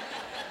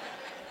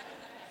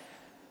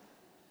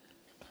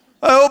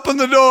 I opened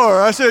the door.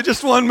 I said,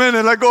 just 1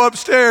 minute. I go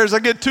upstairs. I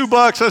get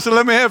 $2. I said,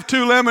 let me have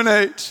 2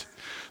 lemonades.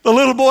 The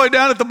little boy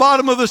down at the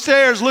bottom of the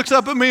stairs looks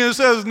up at me and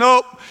says,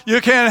 nope,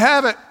 you can't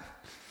have it.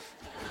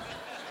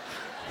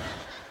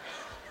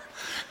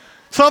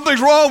 Something's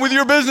wrong with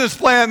your business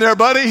plan there,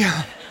 buddy.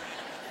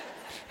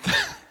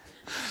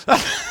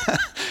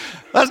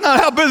 That's not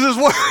how business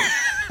works.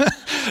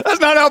 That's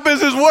not how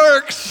business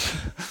works.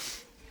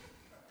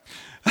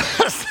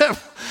 I said,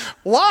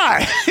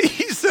 why?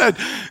 He said,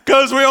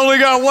 because we only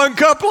got 1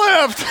 cup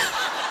left.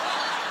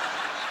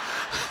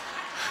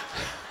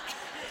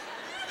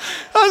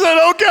 I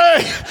said,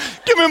 okay,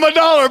 give me my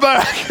 $1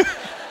 back.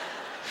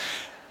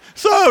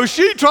 So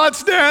she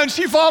trots down,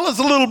 she follows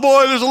the little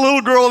boy. There's a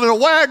little girl in a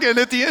wagon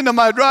at the end of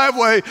my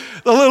driveway.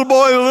 The little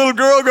boy and the little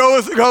girl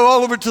go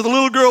all over to the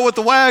little girl with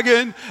the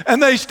wagon,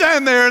 and they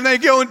stand there and they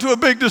go into a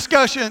big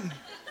discussion.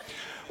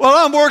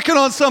 Well, I'm working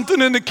on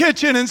something in the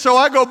kitchen, and so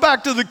I go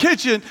back to the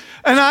kitchen,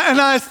 and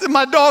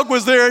my dog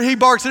was there. He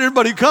barks at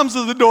everybody who comes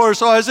to the door,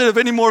 so I said, if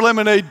any more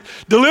lemonade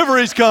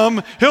deliveries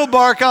come, he'll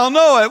bark, I'll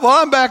know it.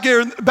 Well, I'm back there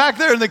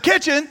in the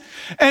kitchen,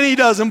 and he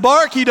doesn't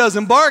bark, he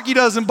doesn't bark, he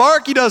doesn't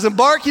bark, he doesn't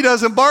bark, he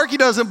doesn't bark, he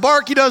doesn't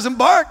bark, he doesn't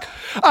bark.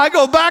 I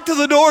go back to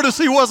the door to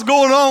see what's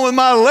going on with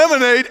my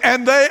lemonade,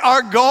 and they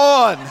are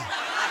gone.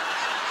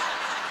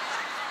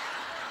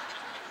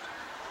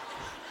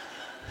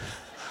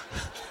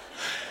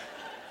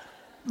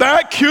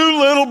 That cute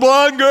little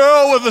blonde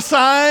girl with the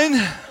sign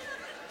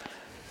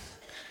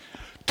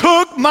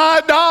took my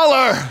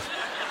 $1.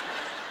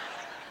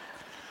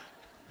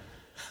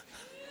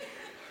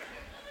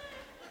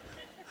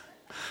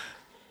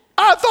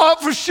 I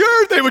thought for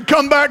sure they would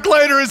come back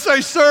later and say,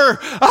 sir,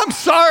 I'm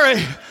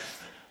sorry.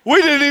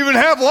 We didn't even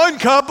have 1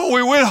 cup, but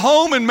we went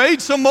home and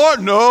made some more.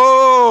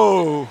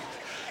 No.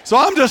 So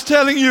I'm just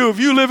telling you, if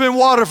you live in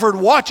Waterford,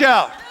 watch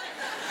out.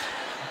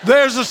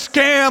 There's a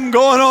scam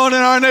going on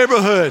in our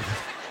neighborhood.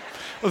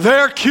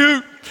 They're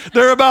cute.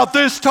 They're about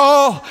this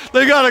tall.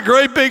 They got a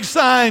great big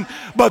sign,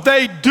 but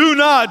they do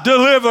not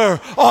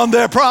deliver on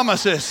their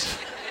promises.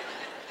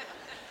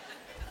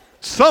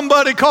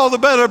 Somebody call the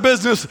Better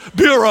Business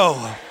Bureau.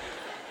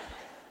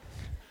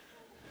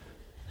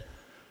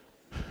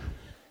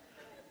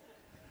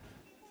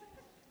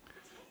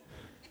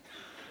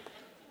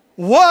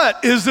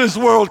 What is this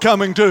world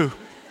coming to?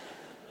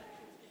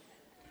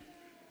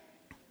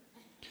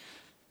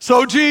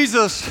 So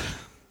Jesus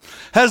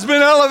has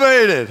been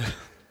elevated.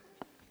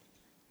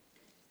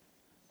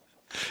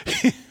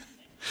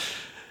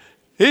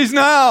 He's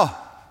now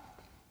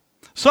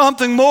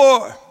something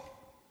more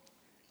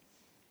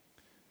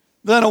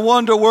than a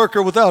wonder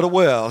worker without a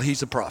well.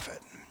 He's a prophet.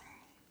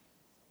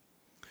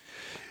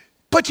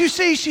 But you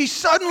see, she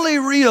suddenly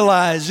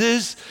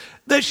realizes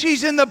that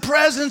she's in the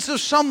presence of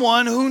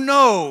someone who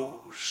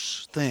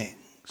knows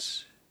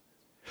things,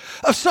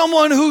 of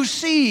someone who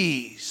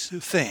sees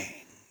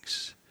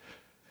things,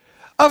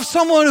 of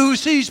someone who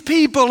sees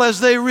people as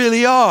they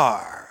really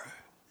are.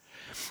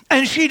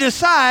 And she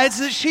decides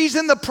that she's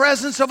in the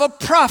presence of a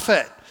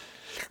prophet,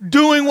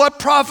 doing what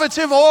prophets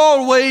have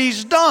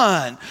always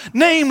done.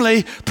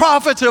 Namely,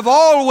 prophets have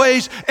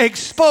always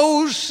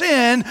exposed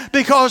sin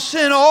because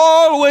sin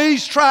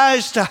always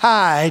tries to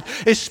hide,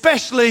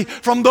 especially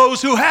from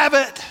those who have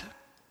it.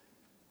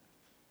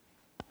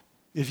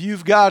 If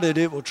you've got it,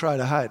 it will try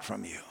to hide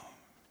from you.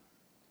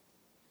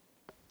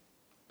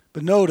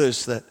 But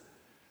notice that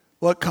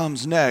what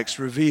comes next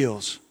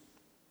reveals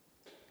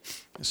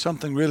that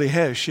something really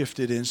has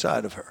shifted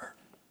inside of her.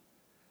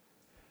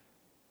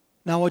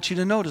 Now I want you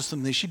to notice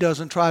something. She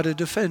doesn't try to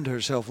defend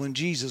herself when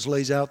Jesus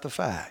lays out the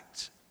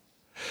facts.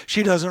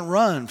 She doesn't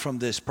run from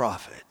this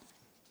prophet,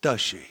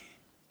 does she?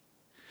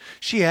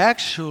 She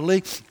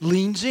actually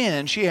leans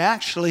in. She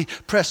actually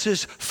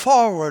presses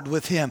forward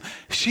with him.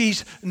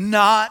 She's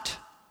not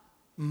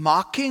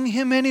mocking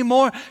him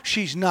anymore.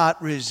 She's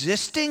not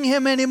resisting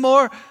him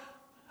anymore.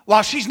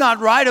 While she's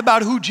not right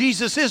about who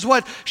Jesus is,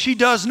 what she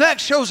does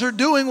next shows her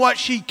doing what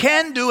she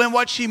can do and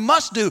what she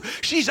must do.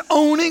 She's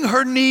owning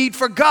her need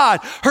for God.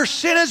 Her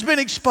sin has been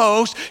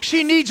exposed.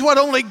 She needs what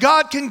only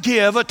God can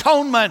give,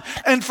 atonement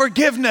and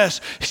forgiveness.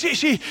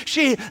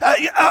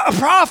 A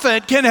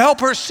prophet can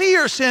help her see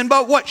her sin,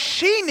 but what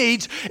she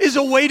needs is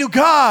a way to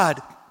God.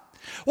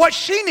 What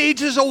she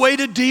needs is a way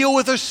to deal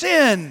with her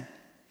sin.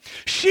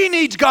 She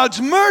needs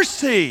God's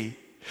mercy.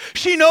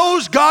 She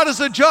knows God is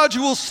a judge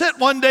who will sit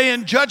one day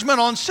in judgment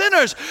on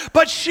sinners,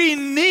 but she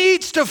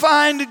needs to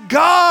find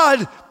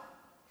God.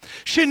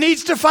 She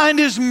needs to find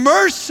His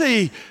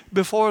mercy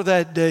before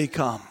that day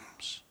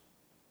comes.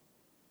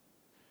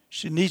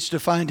 She needs to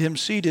find Him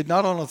seated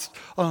not on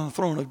a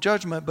throne of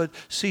judgment, but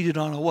seated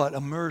on a what?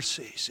 A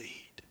mercy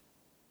seat.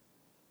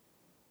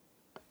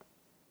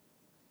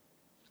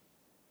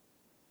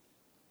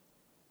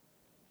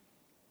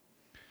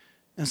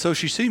 And so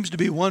she seems to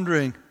be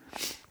wondering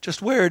just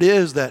where it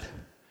is that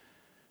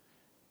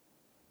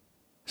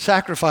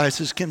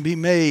sacrifices can be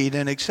made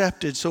and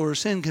accepted so her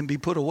sin can be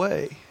put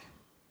away.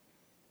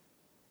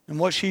 And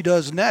what she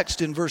does next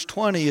in verse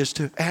 20 is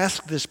to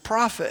ask this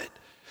prophet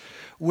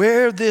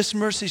where this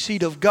mercy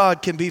seat of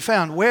God can be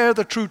found, where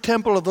the true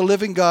temple of the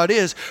living God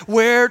is,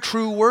 where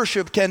true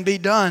worship can be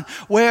done,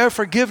 where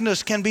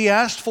forgiveness can be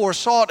asked for,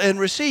 sought, and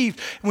received.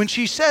 When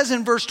she says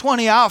in verse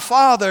 20, our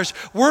fathers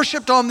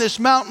worshiped on this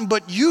mountain,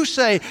 but you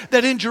say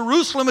that in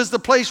Jerusalem is the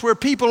place where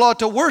people ought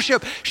to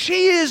worship,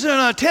 she isn't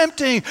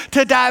attempting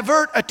to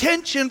divert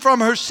attention from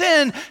her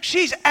sin.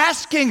 She's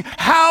asking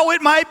how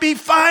it might be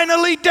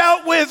finally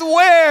dealt with.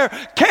 Where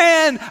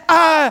can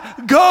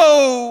I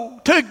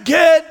go to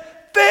get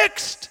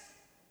fixed?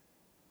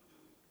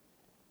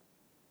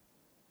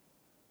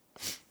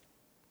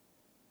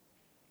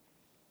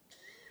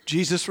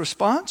 Jesus'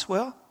 response?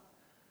 Well,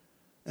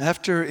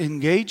 after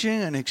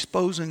engaging and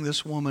exposing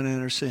this woman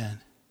in her sin,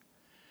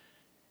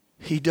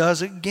 He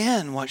does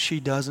again what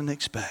she doesn't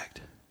expect.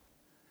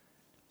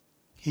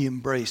 He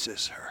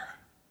embraces her.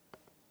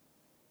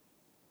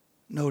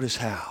 Notice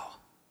how.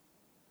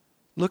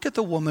 Look at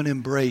the woman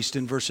embraced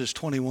in verses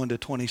 21 to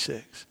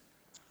 26.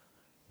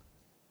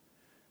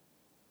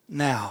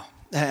 Now,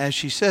 as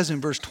she says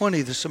in verse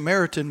 20, the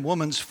Samaritan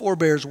woman's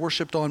forebears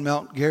worshipped on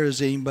Mount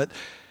Gerizim, but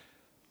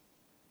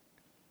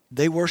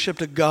they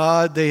worshipped a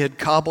god they had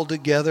cobbled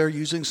together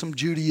using some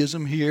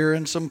Judaism here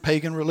and some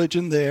pagan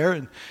religion there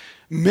and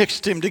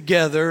mixed him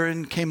together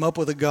and came up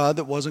with a god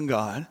that wasn't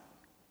God.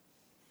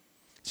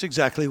 It's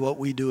exactly what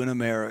we do in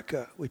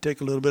America. We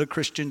take a little bit of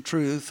Christian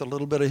truth, a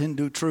little bit of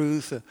Hindu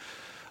truth, a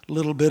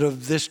little bit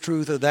of this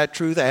truth or that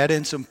truth, add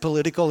in some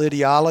political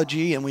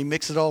ideology, and we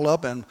mix it all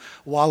up, and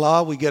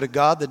voila, we get a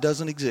God that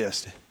doesn't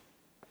exist.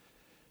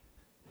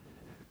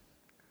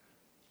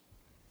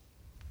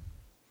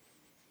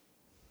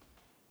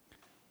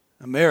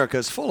 America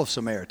is full of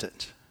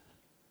Samaritans.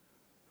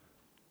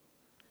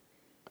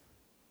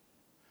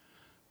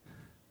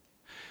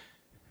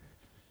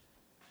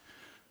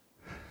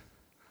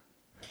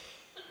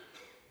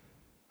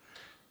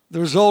 The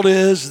result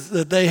is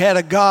that they had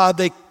a God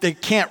they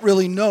can't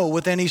really know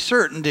with any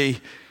certainty.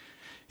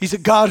 He's a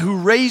God who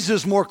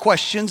raises more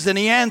questions than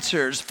He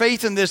answers.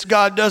 Faith in this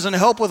God doesn't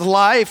help with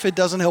life. It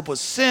doesn't help with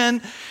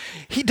sin.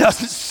 He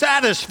doesn't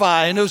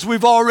satisfy. And as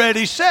we've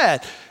already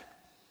said,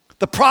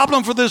 the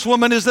problem for this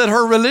woman is that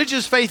her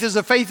religious faith is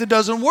a faith that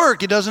doesn't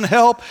work. It doesn't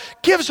help.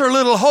 Gives her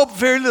little hope,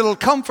 very little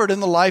comfort in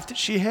the life that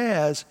she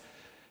has.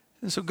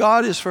 And so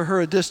God is for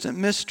her a distant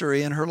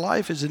mystery, and her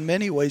life is in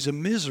many ways a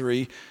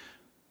misery.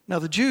 Now,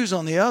 the Jews,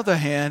 on the other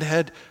hand,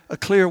 had a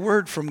clear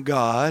word from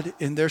God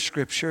in their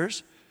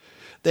scriptures.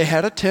 They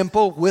had a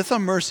temple with a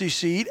mercy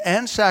seat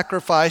and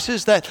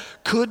sacrifices that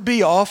could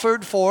be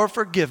offered for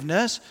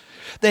forgiveness.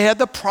 They had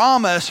the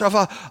promise of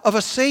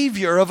a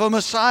Savior, of a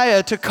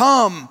Messiah to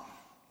come.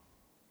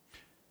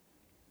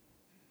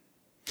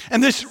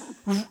 And this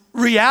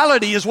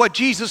reality is what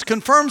Jesus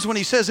confirms when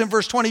he says in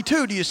verse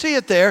 22, do you see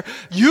it there?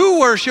 You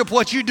worship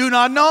what you do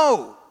not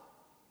know.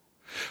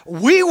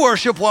 We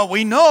worship what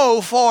we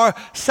know, for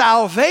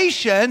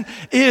salvation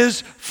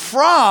is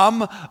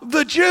from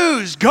the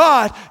Jews.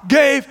 God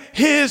gave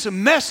his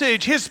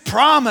message, his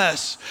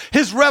promise,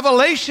 his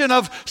revelation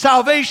of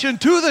salvation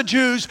to the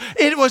Jews.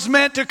 It was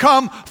meant to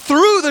come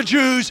through the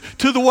Jews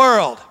to the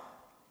world.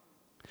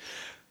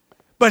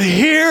 But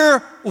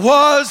here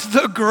was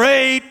the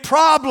great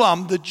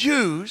problem. The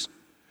Jews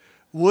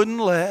wouldn't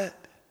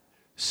let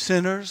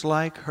sinners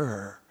like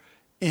her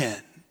in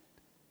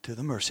to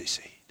the mercy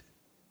seat.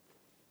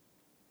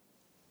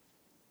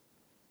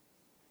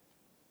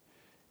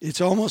 It's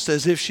almost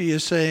as if she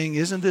is saying,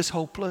 isn't this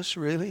hopeless,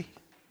 really?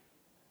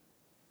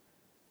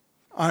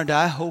 Aren't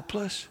I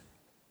hopeless?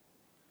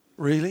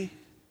 Really?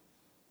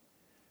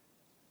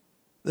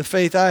 The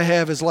faith I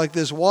have is like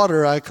this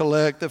water I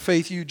collect. The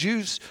faith you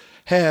Jews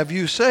have,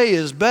 you say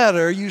is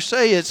better. You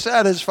say it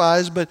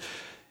satisfies, but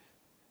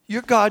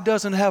your God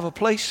doesn't have a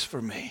place for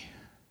me.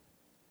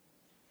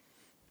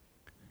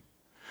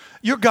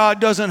 Your God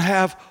doesn't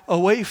have a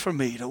way for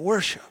me to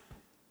worship.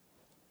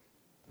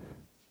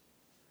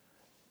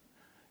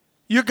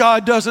 Your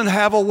God doesn't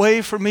have a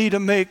way for me to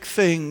make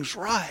things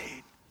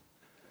right.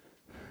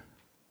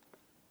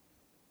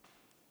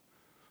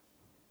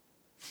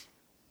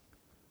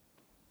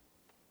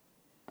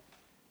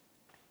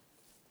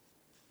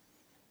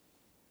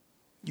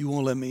 You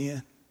won't let me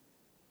in.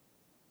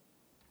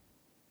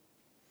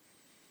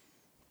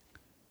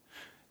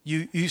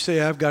 You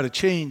say, I've got to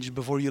change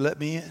before you let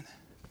me in.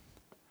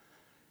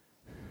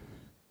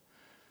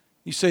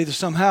 You say that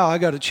somehow I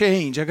got to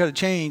change. I got to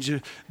change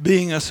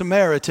being a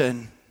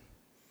Samaritan.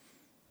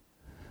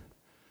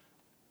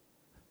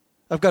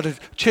 I've got to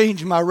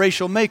change my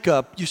racial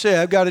makeup. You say,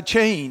 I've got to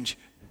change.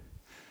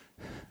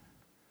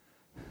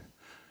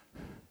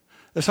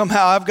 That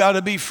somehow I've got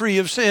to be free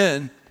of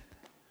sin.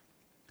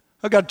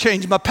 I've got to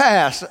change my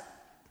past.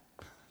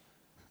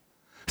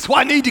 That's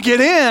why I need to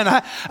get in.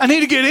 I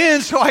need to get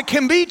in so I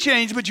can be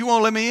changed, but you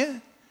won't let me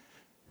in.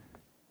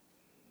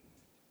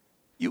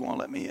 You won't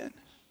let me in.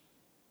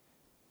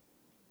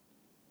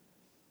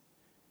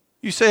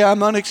 You say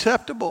I'm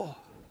unacceptable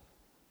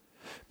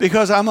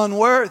because I'm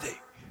unworthy.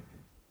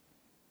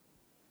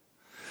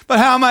 But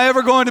how am I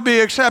ever going to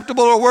be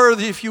acceptable or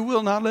worthy if you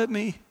will not let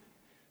me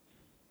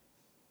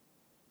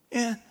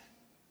in?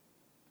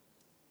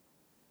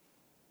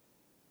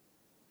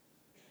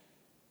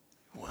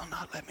 You will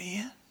not let me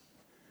in.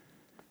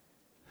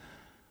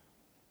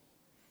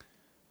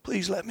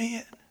 Please let me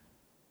in.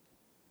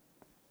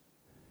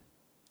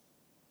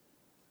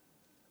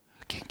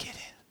 I can't get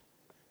in.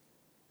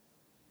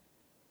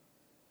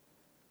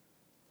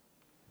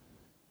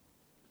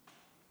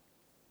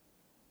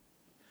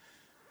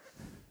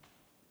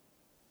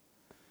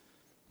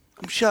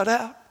 I'm shut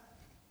out.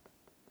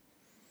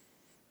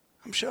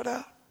 I'm shut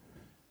out.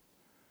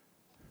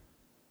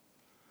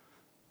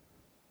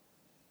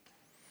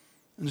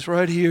 And it's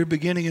right here,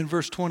 beginning in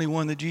verse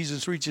 21, that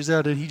Jesus reaches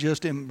out and he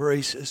just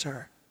embraces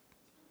her.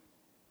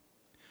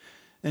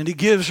 And he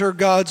gives her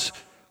God's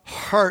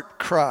heart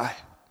cry.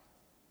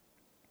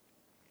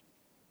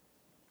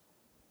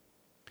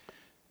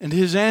 And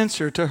his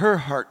answer to her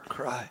heart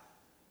cry.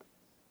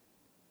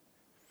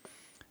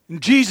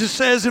 And Jesus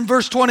says in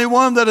verse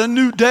 21 that a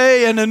new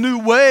day and a new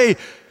way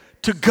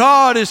to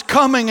God is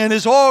coming and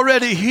is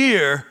already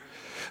here.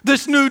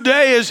 This new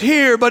day is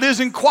here but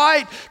isn't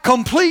quite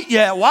complete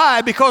yet.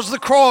 Why? Because the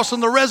cross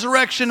and the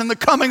resurrection and the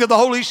coming of the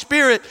Holy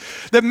Spirit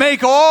that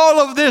make all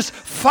of this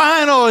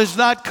final has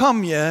not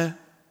come yet.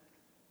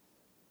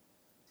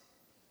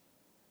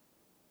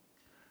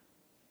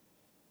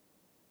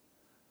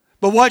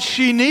 But what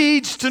she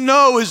needs to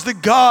know is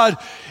that God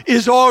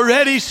is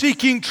already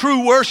seeking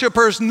true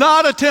worshipers,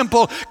 not a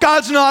temple.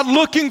 God's not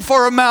looking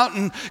for a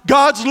mountain.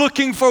 God's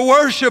looking for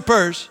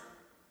worshipers.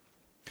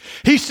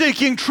 He's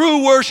seeking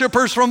true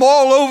worshipers from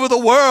all over the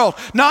world,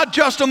 not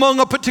just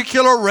among a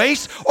particular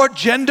race or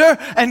gender.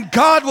 And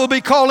God will be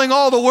calling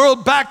all the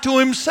world back to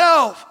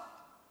himself.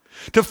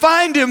 To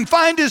find him,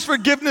 find his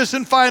forgiveness,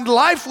 and find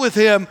life with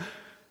him.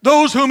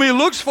 Those whom he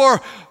looks for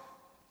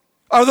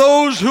are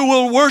those who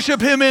will worship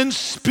him in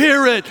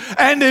spirit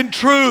and in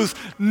truth,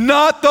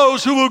 not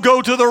those who will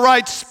go to the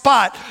right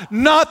spot,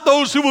 not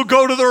those who will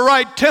go to the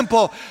right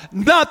temple,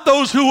 not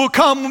those who will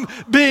come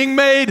being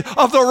made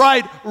of the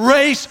right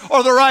race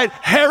or the right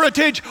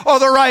heritage or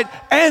the right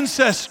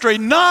ancestry.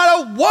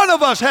 Not a one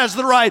of us has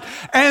the right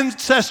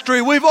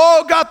ancestry. We've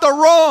all got the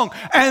wrong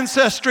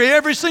ancestry.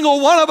 Every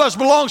single one of us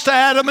belongs to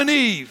Adam and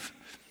Eve.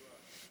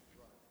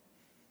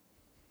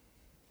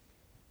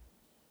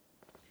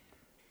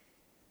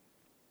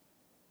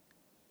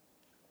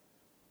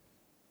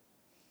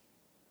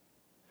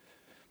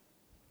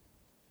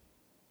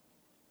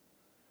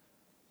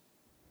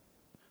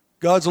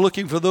 God's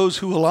looking for those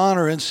who will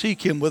honor and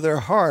seek Him with their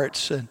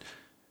hearts, and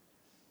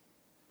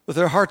with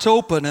their hearts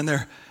open and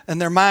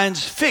their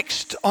minds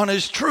fixed on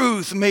His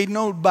truth made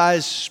known by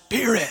His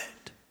Spirit.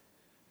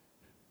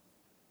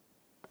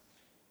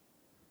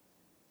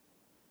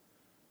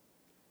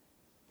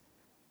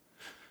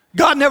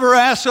 God never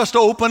asks us to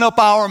open up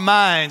our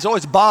minds. It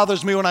always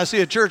bothers me when I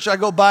see a church, I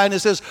go by and it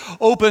says,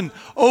 open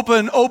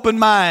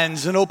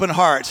minds and open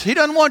hearts. He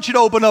doesn't want you to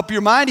open up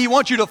your mind. He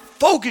wants you to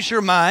focus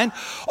your mind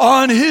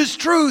on His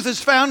truth as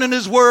found in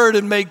His Word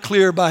and made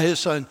clear by His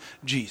Son,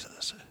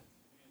 Jesus.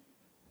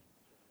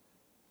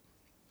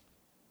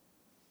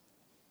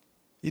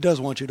 He does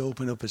want you to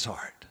open up His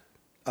heart,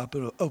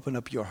 open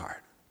up your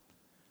heart.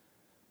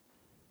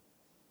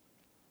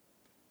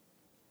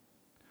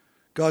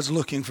 God's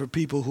looking for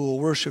people who will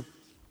worship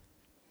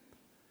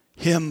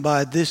Him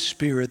by this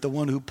Spirit, the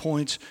one who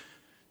points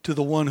to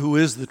the one who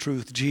is the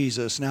truth,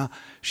 Jesus. Now,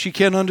 she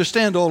can't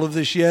understand all of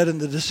this yet, and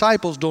the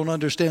disciples don't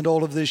understand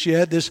all of this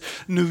yet. This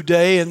new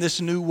day and this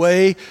new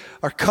way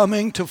are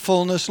coming to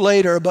fullness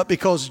later, but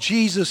because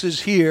Jesus is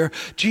here,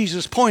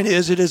 Jesus' point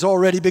is it has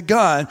already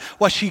begun.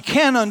 What she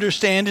can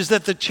understand is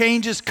that the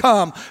changes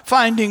come.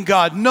 Finding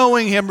God,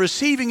 knowing Him,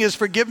 receiving His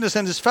forgiveness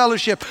and His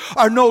fellowship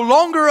are no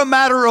longer a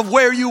matter of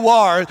where you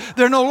are.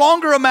 They're no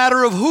longer a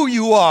matter of who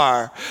you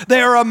are.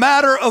 They are a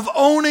matter of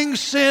owning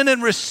sin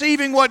and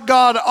receiving what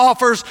God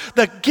offers,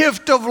 the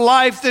gift of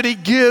life that He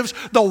gives,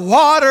 the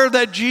water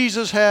that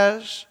Jesus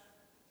has.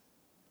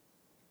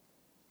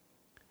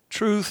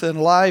 Truth and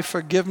life,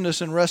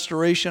 forgiveness and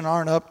restoration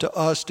aren't up to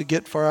us to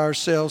get for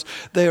ourselves.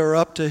 They are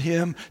up to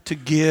Him to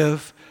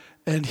give.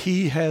 And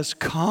He has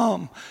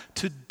come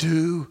to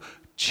do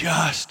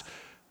just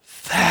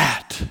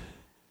that.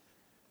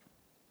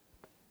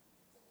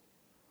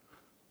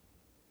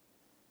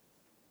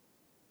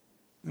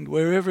 And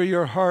wherever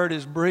your heart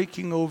is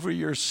breaking over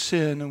your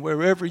sin, and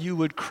wherever you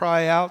would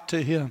cry out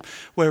to Him,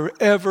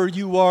 wherever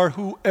you are,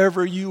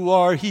 whoever you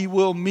are, He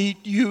will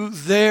meet you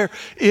there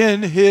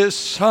in His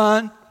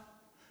Son.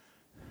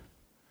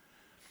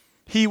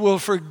 He will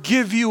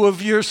forgive you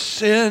of your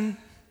sin,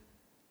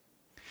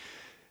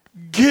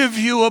 give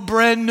you a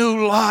brand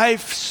new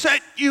life,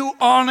 set you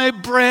on a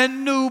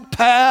brand new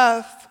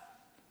path.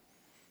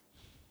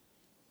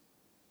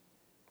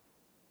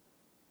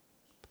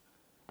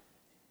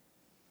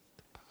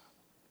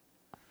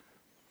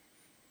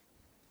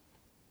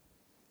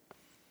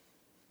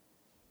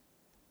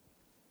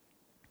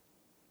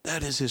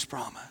 That is His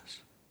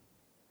promise.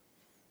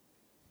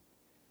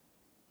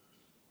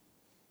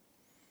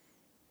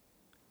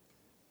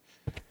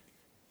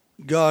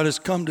 God has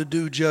come to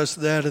do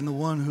just that, and the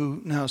one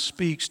who now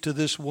speaks to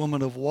this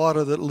woman of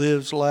water that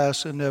lives,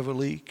 lasts, and never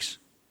leaks.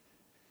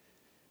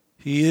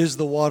 He is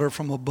the water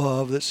from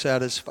above that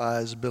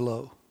satisfies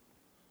below.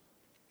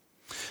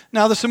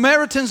 Now the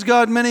Samaritans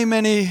got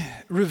many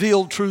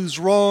revealed truths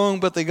wrong,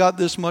 but they got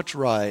this much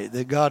right,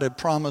 that God had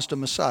promised a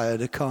Messiah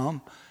to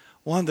come,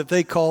 one that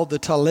they called the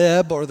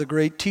Taleb, or the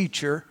great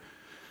teacher.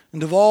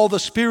 And of all the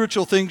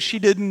spiritual things she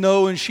didn't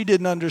know and she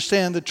didn't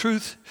understand, the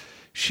truth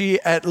she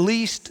at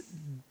least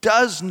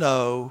does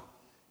know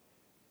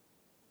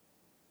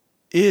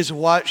is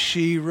what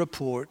she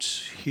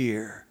reports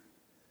here,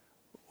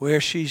 where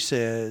she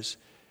says,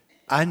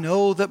 I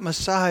know that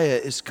Messiah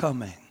is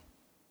coming.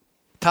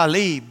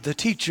 Talib, the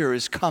teacher,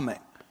 is coming.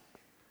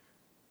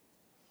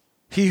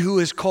 He who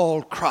is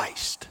called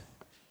Christ.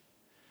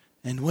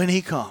 And when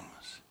He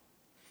comes,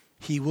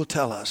 He will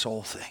tell us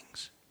all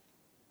things.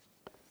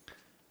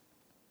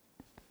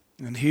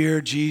 And here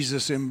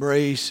Jesus'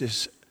 embrace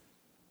is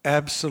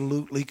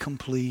absolutely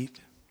complete.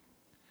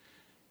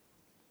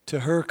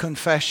 To her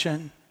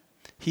confession,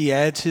 He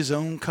adds His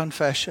own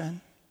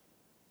confession.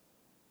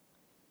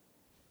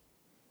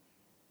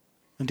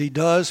 And He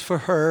does for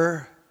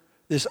her,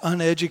 this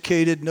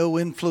uneducated, no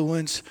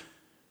influence,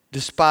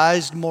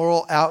 despised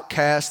moral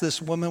outcast,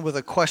 this woman with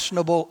a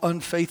questionable,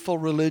 unfaithful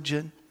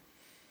religion.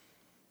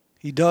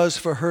 He does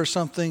for her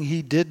something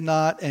He did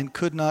not and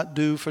could not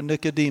do for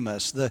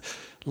Nicodemus, the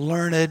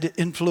learned,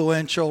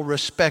 influential,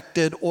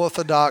 respected,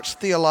 orthodox,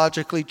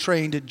 theologically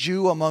trained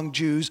Jew among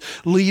Jews,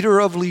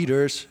 leader of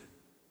leaders.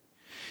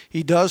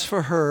 He does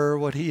for her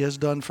what He has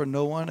done for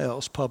no one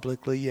else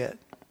publicly yet.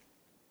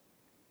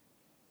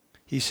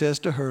 He says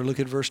to her, look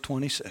at verse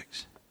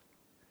 26,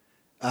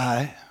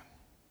 I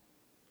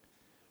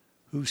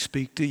who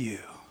speak to you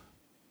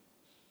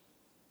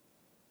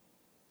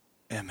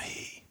am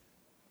He.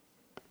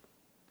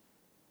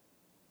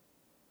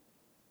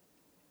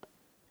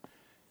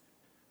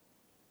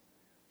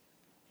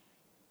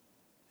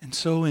 And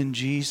so in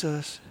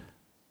Jesus,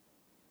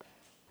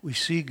 we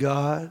see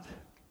God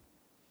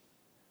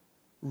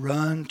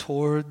run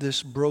toward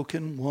this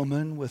broken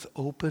woman with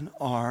open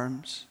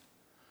arms,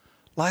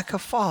 like a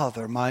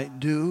father might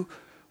do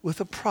with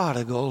a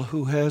prodigal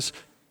who has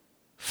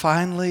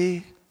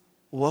finally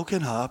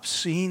woken up,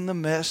 seen the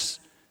mess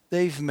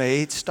they've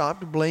made,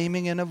 stopped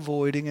blaming and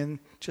avoiding, and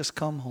just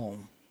come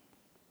home.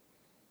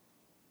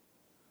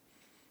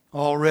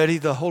 Already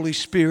the Holy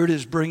Spirit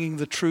is bringing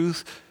the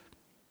truth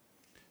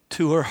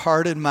to her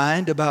heart and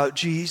mind about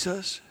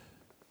Jesus.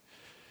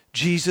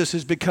 Jesus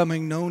is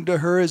becoming known to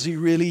her as he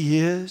really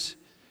is.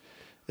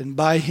 And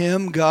by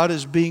him, God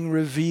is being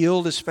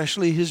revealed,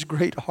 especially his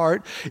great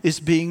heart is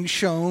being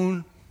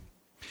shown.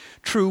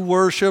 True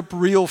worship,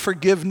 real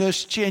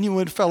forgiveness,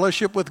 genuine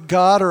fellowship with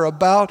God are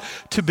about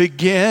to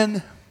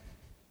begin.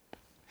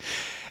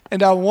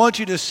 And I want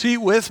you to see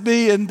with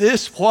me in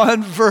this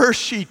one verse,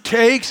 she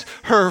takes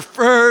her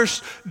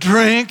first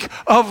drink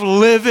of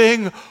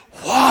living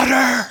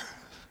water.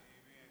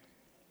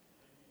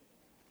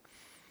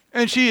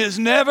 And she is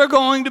never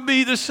going to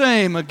be the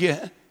same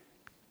again.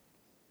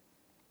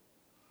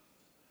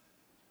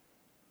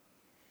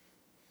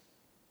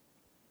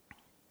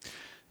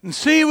 And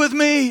see with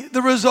me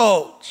the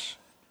results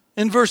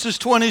in verses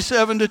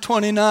 27 to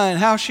 29,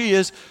 how she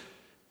is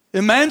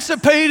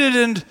emancipated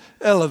and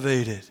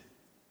elevated.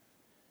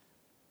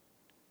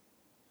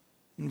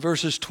 In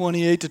verses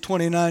 28 to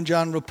 29,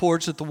 John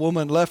reports that the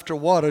woman left her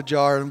water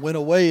jar and went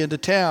away into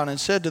town and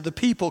said to the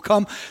people,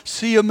 "Come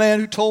see a man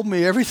who told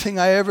me everything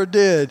I ever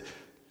did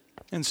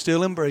and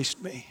still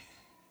embraced me."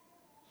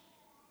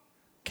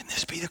 Can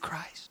this be the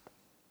Christ?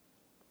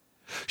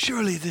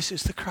 Surely this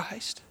is the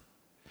Christ.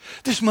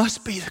 This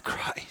must be the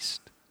Christ.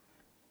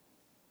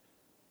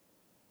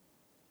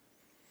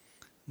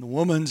 The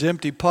woman's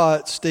empty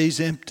pot stays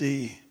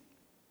empty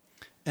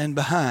and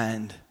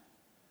behind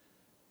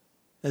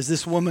as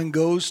this woman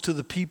goes to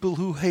the people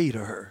who hate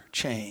her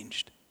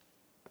changed.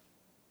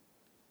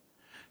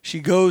 She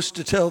goes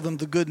to tell them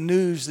the good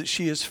news that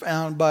she is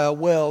found by a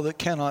well that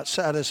cannot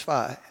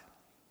satisfy.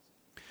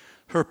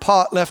 Her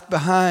pot left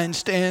behind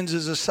stands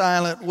as a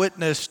silent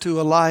witness to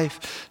a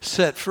life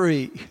set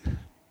free.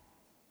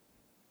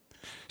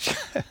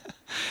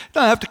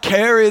 Don't have to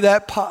carry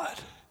that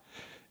pot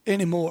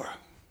anymore.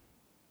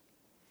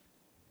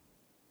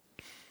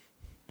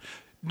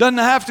 Doesn't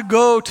have to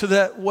go to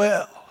that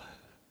well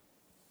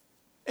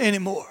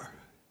anymore.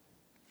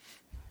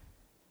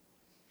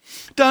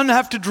 Doesn't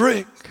have to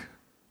drink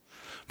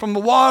from the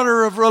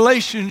water of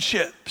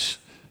relationships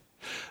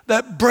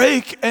that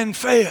break and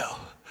fail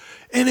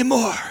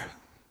anymore.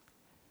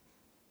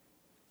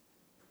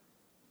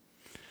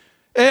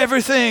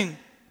 Everything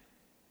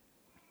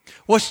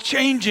was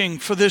changing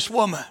for this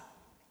woman.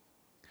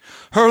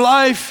 Her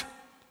life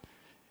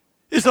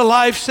is a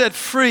life set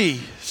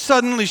free.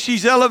 Suddenly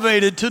she's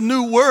elevated to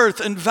new worth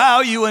and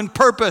value and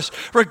purpose,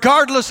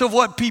 regardless of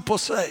what people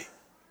say.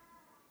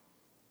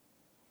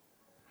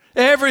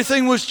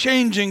 Everything was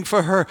changing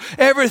for her.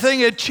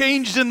 Everything had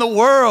changed in the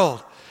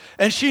world.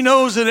 And she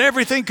knows that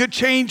everything could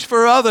change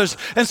for others.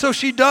 And so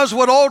she does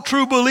what all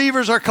true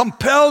believers are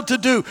compelled to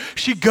do.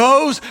 She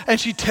goes and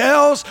she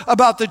tells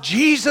about the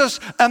Jesus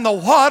and the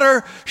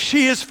water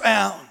she has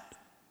found.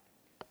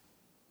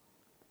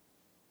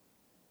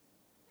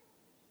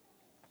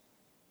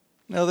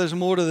 Now there's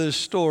more to this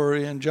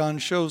story, and John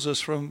shows us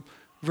from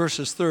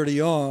verses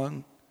 30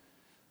 on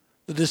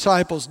the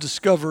disciples'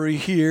 discovery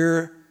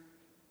here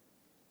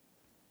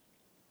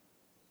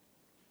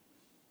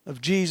of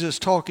Jesus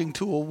talking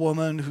to a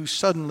woman who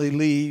suddenly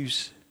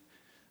leaves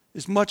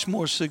is much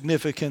more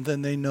significant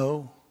than they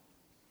know.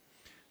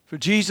 For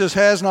Jesus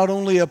has not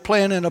only a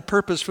plan and a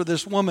purpose for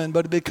this woman,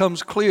 but it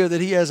becomes clear that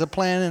he has a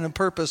plan and a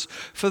purpose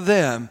for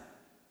them.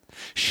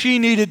 She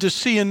needed to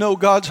see and know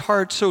God's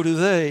heart, so do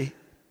they.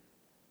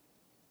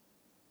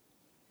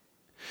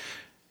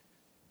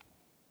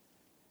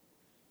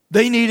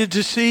 They needed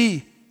to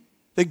see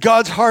that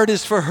God's heart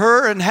is for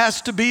her and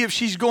has to be if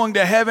she's going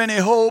to have any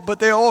hope, but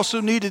they also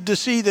needed to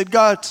see that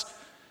God's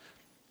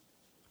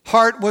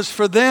heart was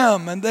for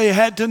them, and they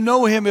had to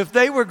know him if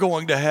they were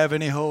going to have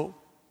any hope.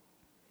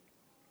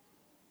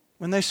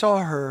 When they saw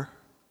her,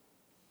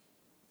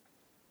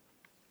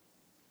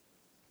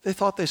 they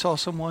thought they saw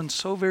someone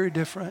so very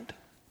different.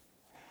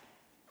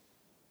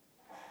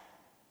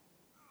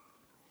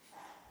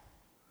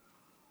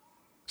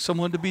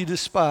 Someone to be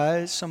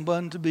despised,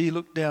 someone to be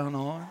looked down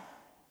on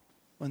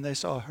when they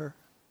saw her.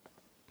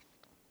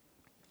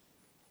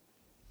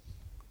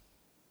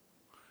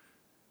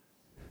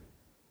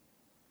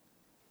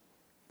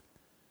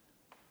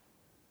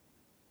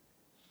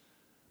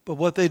 But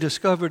what they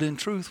discovered in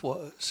truth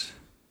was,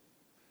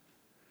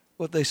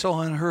 what they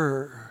saw in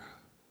her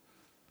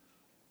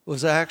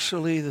was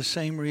actually the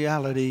same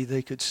reality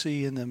they could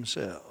see in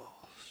themselves.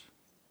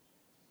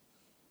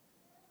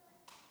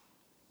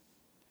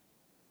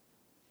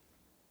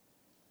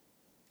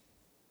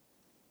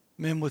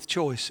 Men with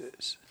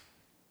choices,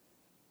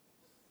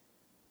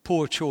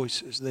 poor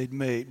choices they'd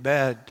made,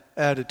 bad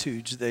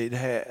attitudes they'd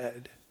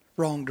had,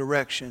 wrong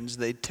directions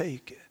they'd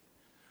taken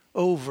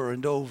over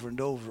and over and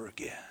over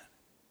again.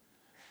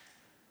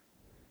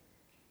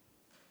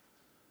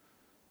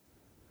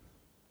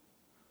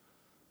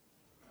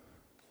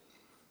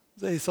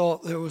 They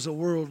thought there was a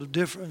world of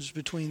difference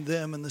between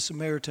them and the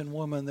Samaritan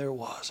woman. There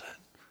wasn't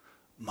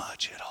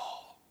much at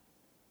all.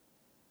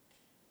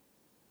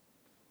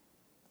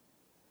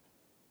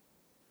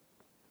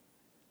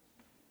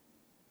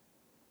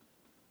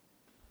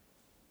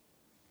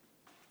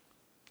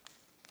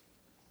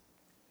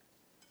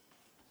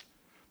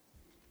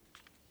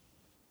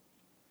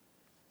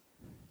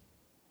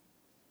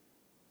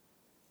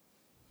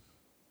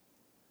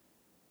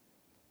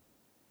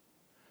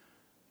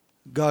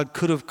 God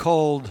could have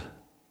called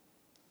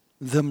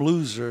them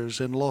losers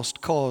and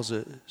lost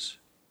causes.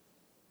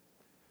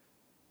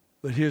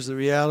 But here's the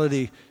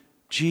reality.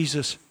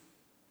 Jesus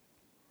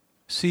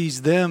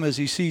sees them as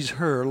he sees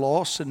her,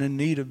 lost and in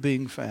need of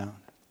being found.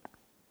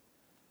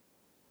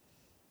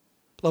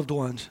 Loved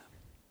ones,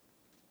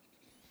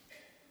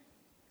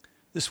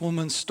 this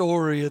woman's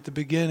story at the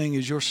beginning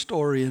is your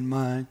story and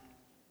mine.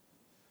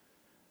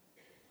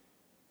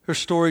 Her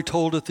story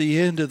told at the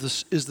end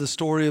is the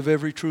story of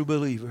every true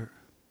believer.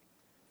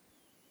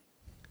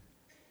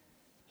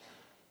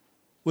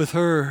 With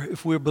her,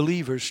 if we're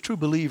believers, true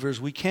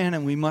believers, we can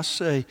and we must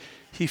say,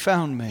 He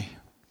found me.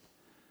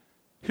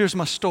 Here's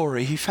my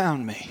story. He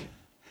found me.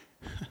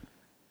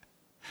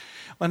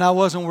 When I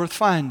wasn't worth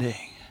finding.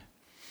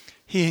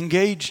 He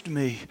engaged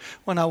me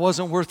when I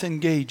wasn't worth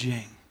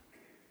engaging.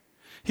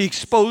 He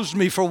exposed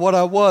me for what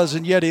I was,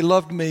 and yet He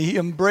loved me. He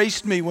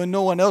embraced me when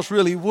no one else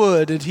really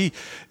would. And He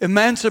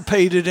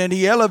emancipated and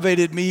He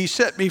elevated me. He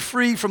set me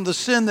free from the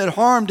sin that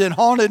harmed and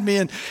haunted me.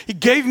 And He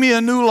gave me a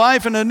new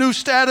life and a new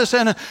status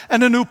and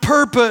a new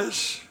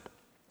purpose.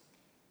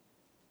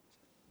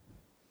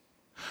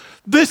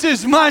 This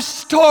is my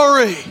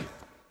story.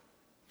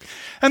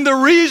 And the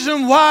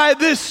reason why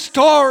this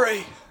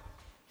story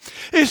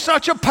is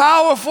such a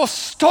powerful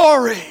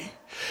story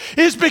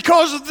is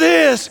because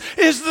this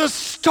is the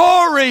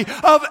story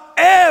of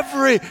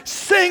every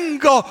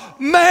single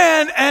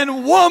man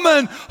and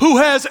woman who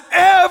has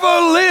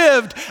ever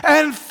lived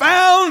and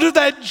found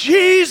that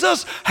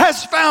Jesus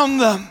has found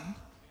them.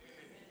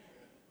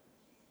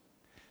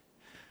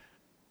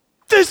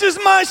 This is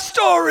my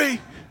story.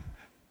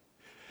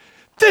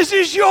 This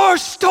is your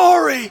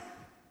story.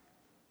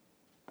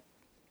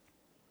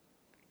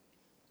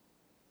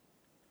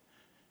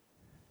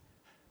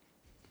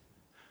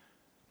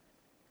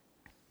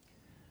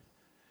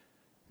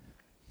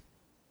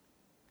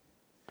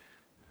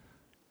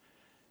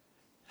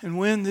 And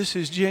when this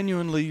is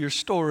genuinely your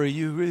story,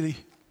 you really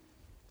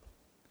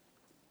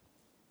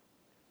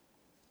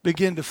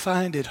begin to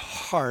find it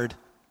hard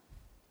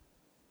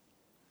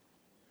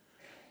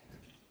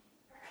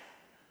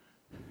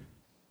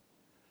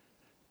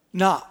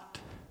not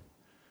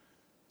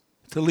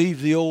to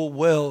leave the old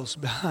wells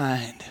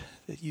behind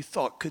that you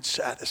thought could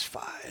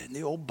satisfy in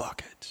the old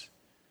buckets.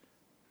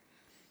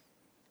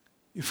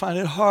 You find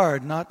it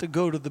hard not to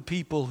go to the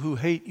people who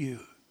hate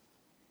you.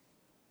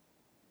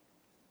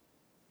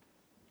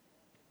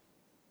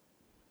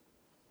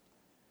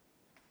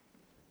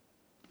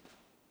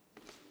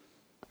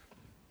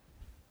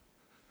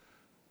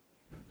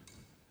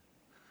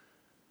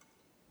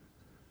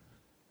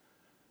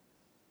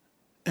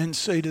 And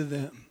say to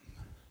them,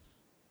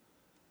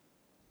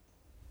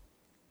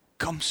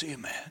 come see a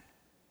man.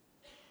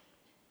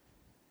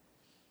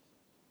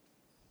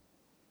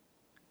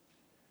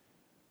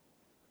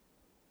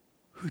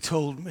 Who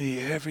told me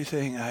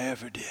everything I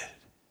ever did.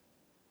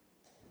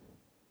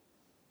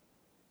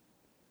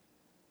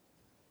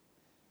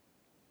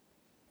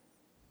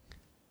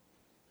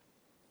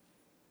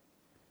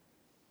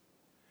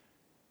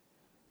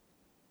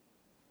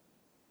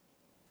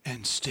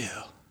 And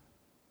still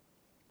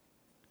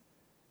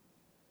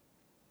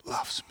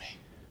loves me.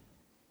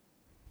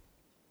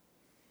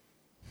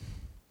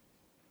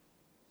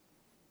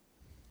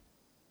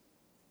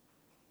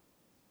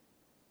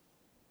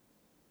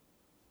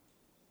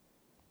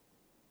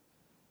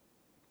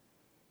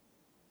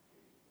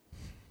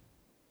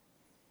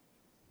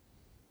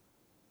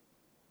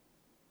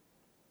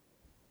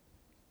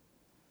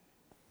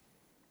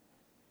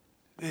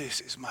 This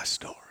is my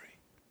story.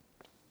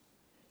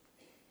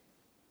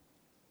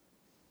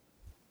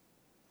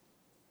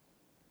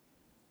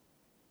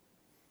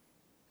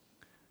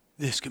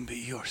 This can be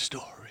your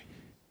story,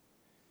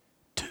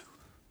 too.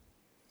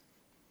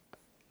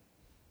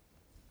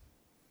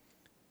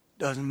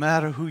 Doesn't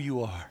matter who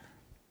you are.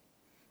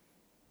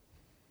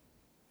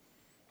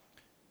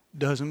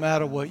 Doesn't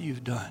matter what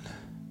you've done.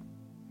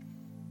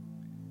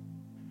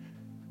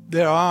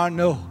 There are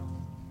no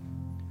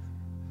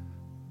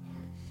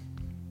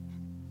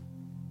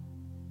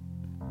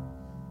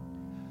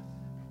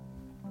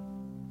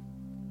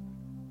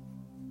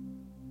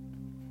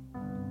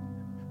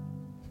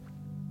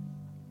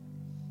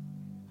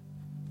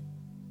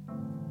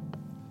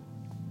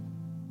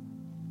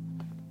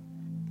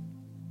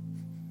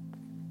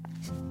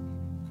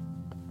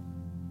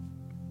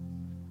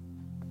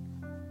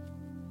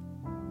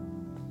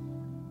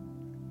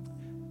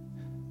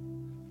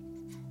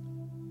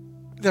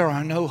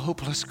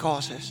hopeless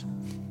causes.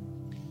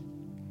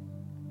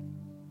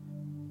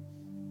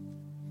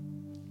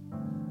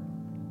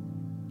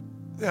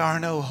 There are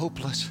no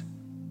hopeless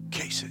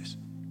cases.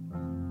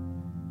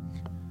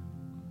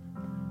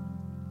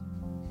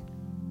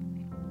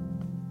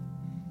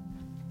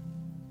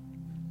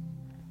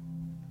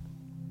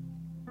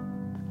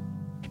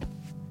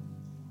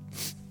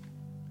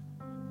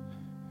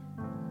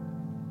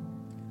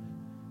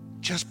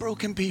 Just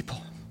broken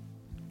people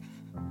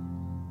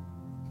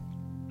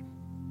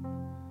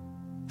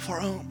for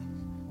whom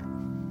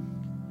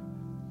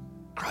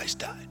Christ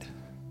died.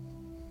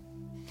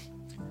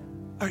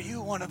 Are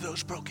you one of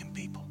those broken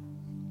people?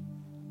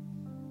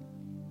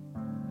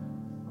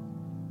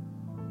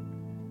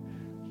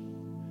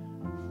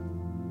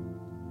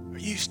 Are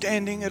you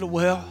standing at a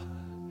well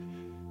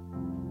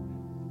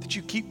that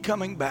you keep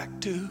coming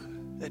back to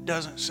that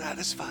doesn't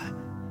satisfy?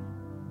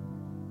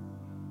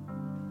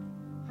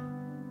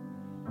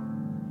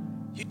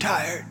 You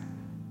tired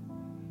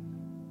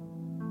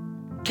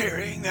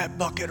carrying that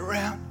bucket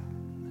around?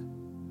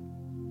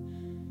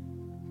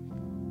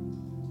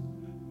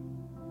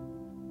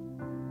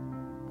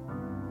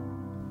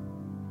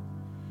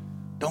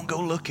 Don't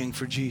go looking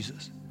for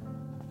Jesus.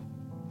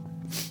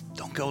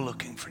 Don't go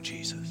looking for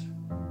Jesus.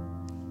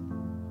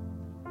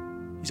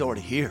 He's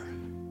already here.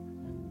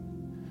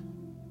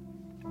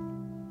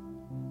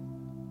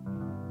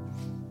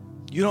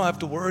 You don't have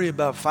to worry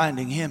about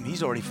finding him.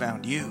 He's already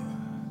found you.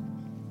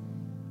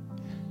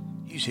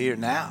 He's here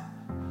now.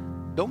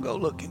 Don't go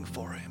looking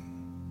for him.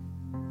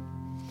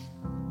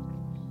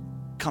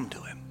 Come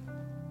to him.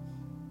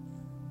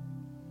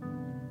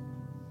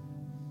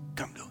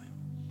 Come to him.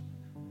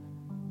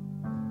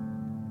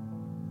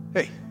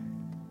 Hey,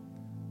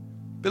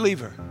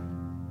 believer.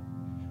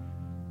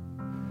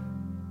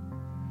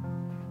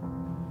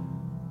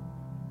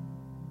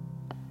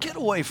 Get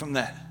away from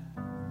that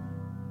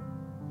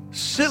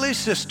silly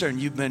cistern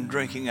you've been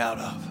drinking out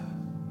of.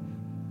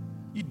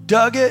 You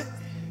dug it,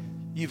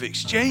 you've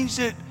exchanged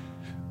it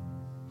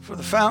for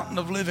the fountain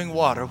of living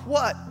water.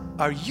 What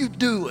are you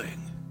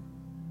doing?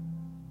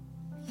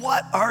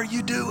 What are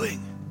you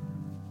doing?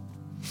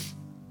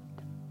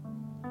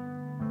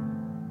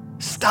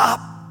 Stop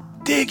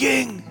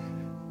digging.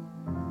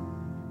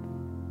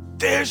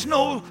 There's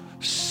no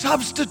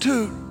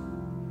substitute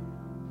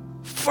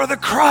for the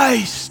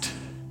Christ.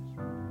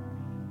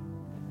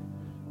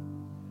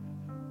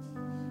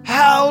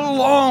 How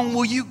long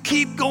will you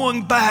keep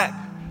going back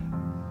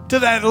to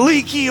that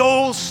leaky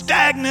old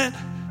stagnant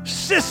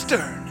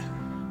cistern?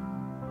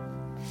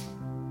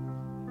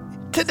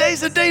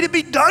 Today's the day to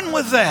be done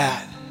with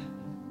that.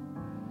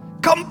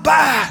 Come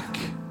back.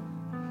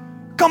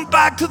 Come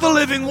back to the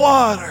living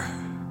water.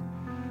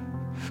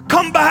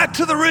 Come back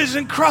to the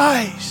risen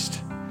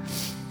Christ.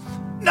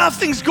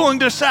 Nothing's going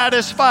to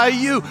satisfy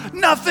you.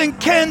 Nothing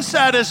can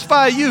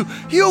satisfy you.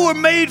 You were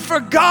made for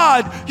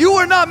God. You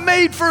were not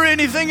made for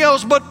anything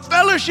else but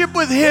fellowship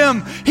with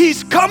him.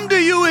 He's come to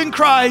you in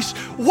Christ.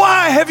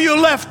 Why have you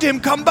left him?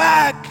 Come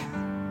back.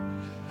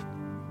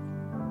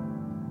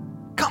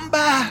 Come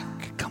back.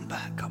 Come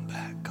back. Come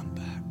back. Come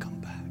back. Come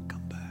back.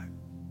 Come back.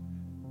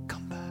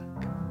 Come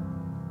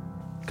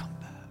back. Come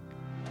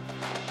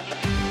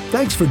back.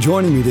 Thanks for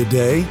joining me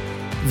today.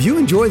 If you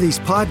enjoy these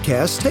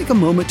podcasts, take a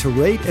moment to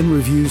rate and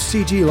review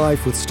CG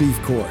Life with Steve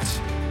Courts.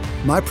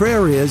 My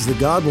prayer is that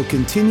God will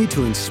continue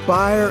to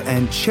inspire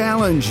and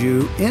challenge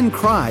you in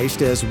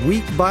Christ as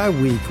week by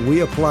week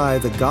we apply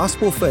the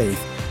gospel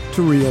faith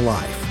to real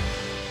life.